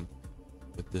bomb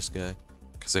with this guy.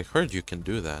 Because I heard you can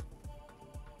do that.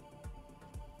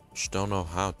 Just don't know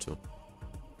how to.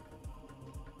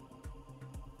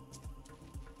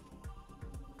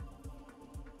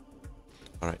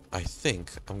 Alright, I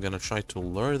think I'm gonna try to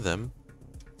lure them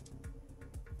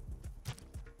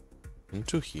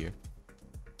into here.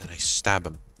 And I stab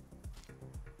him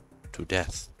to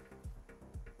death.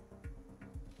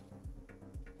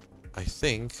 I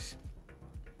think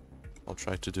I'll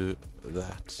try to do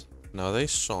that. Now they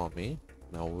saw me.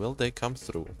 Now will they come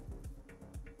through?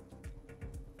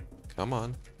 Come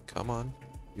on. Come on.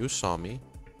 You saw me.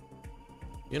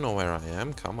 You know where I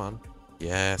am. Come on.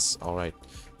 Yes. Alright.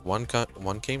 One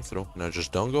came through. Now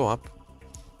just don't go up.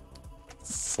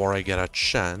 Before I get a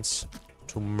chance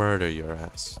to murder your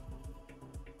ass.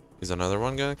 Is another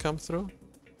one gonna come through?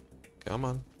 Come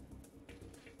on.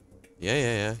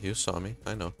 Yeah. You saw me.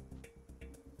 I know.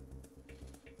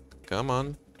 Come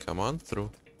on. Come on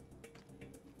through.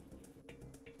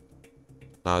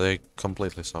 Now they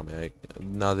completely saw me.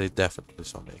 Now they definitely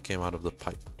saw me. I came out of the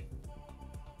pipe.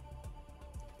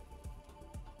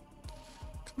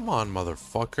 Come on,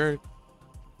 motherfucker.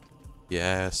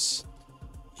 Yes.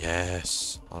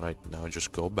 Yes. Alright, now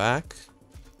just go back.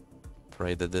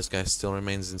 Pray that this guy still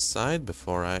remains inside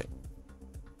before I...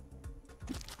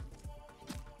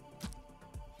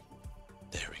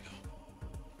 There we go.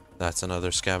 That's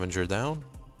another scavenger down.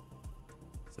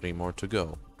 3 more to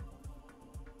go.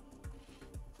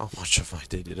 How much of my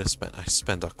day did I spend? I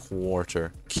spent a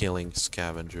quarter killing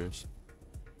scavengers.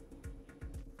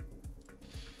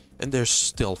 And there's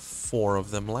still 4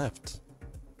 of them left.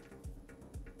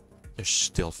 There's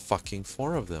still fucking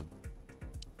 4 of them.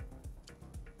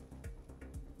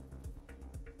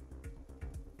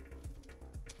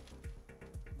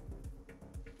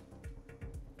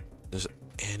 Does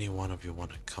any one of you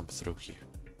want to come through here?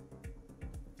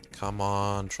 Come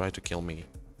on, try to kill me.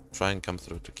 Try and come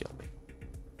through to kill me.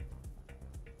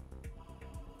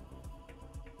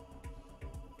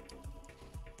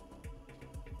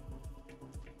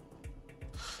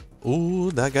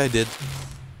 Ooh, that guy did.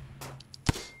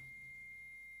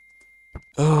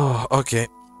 Oh, okay.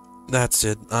 That's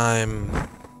it. I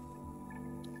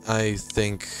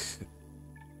think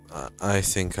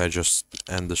I just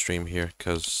end the stream here,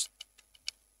 because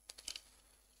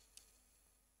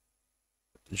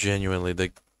genuinely,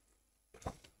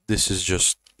 this is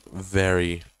just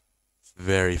very,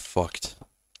 very fucked.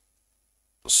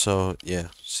 So, yeah.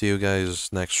 See you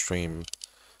guys next stream.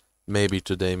 Maybe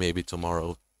today, maybe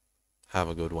tomorrow. Have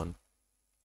a good one.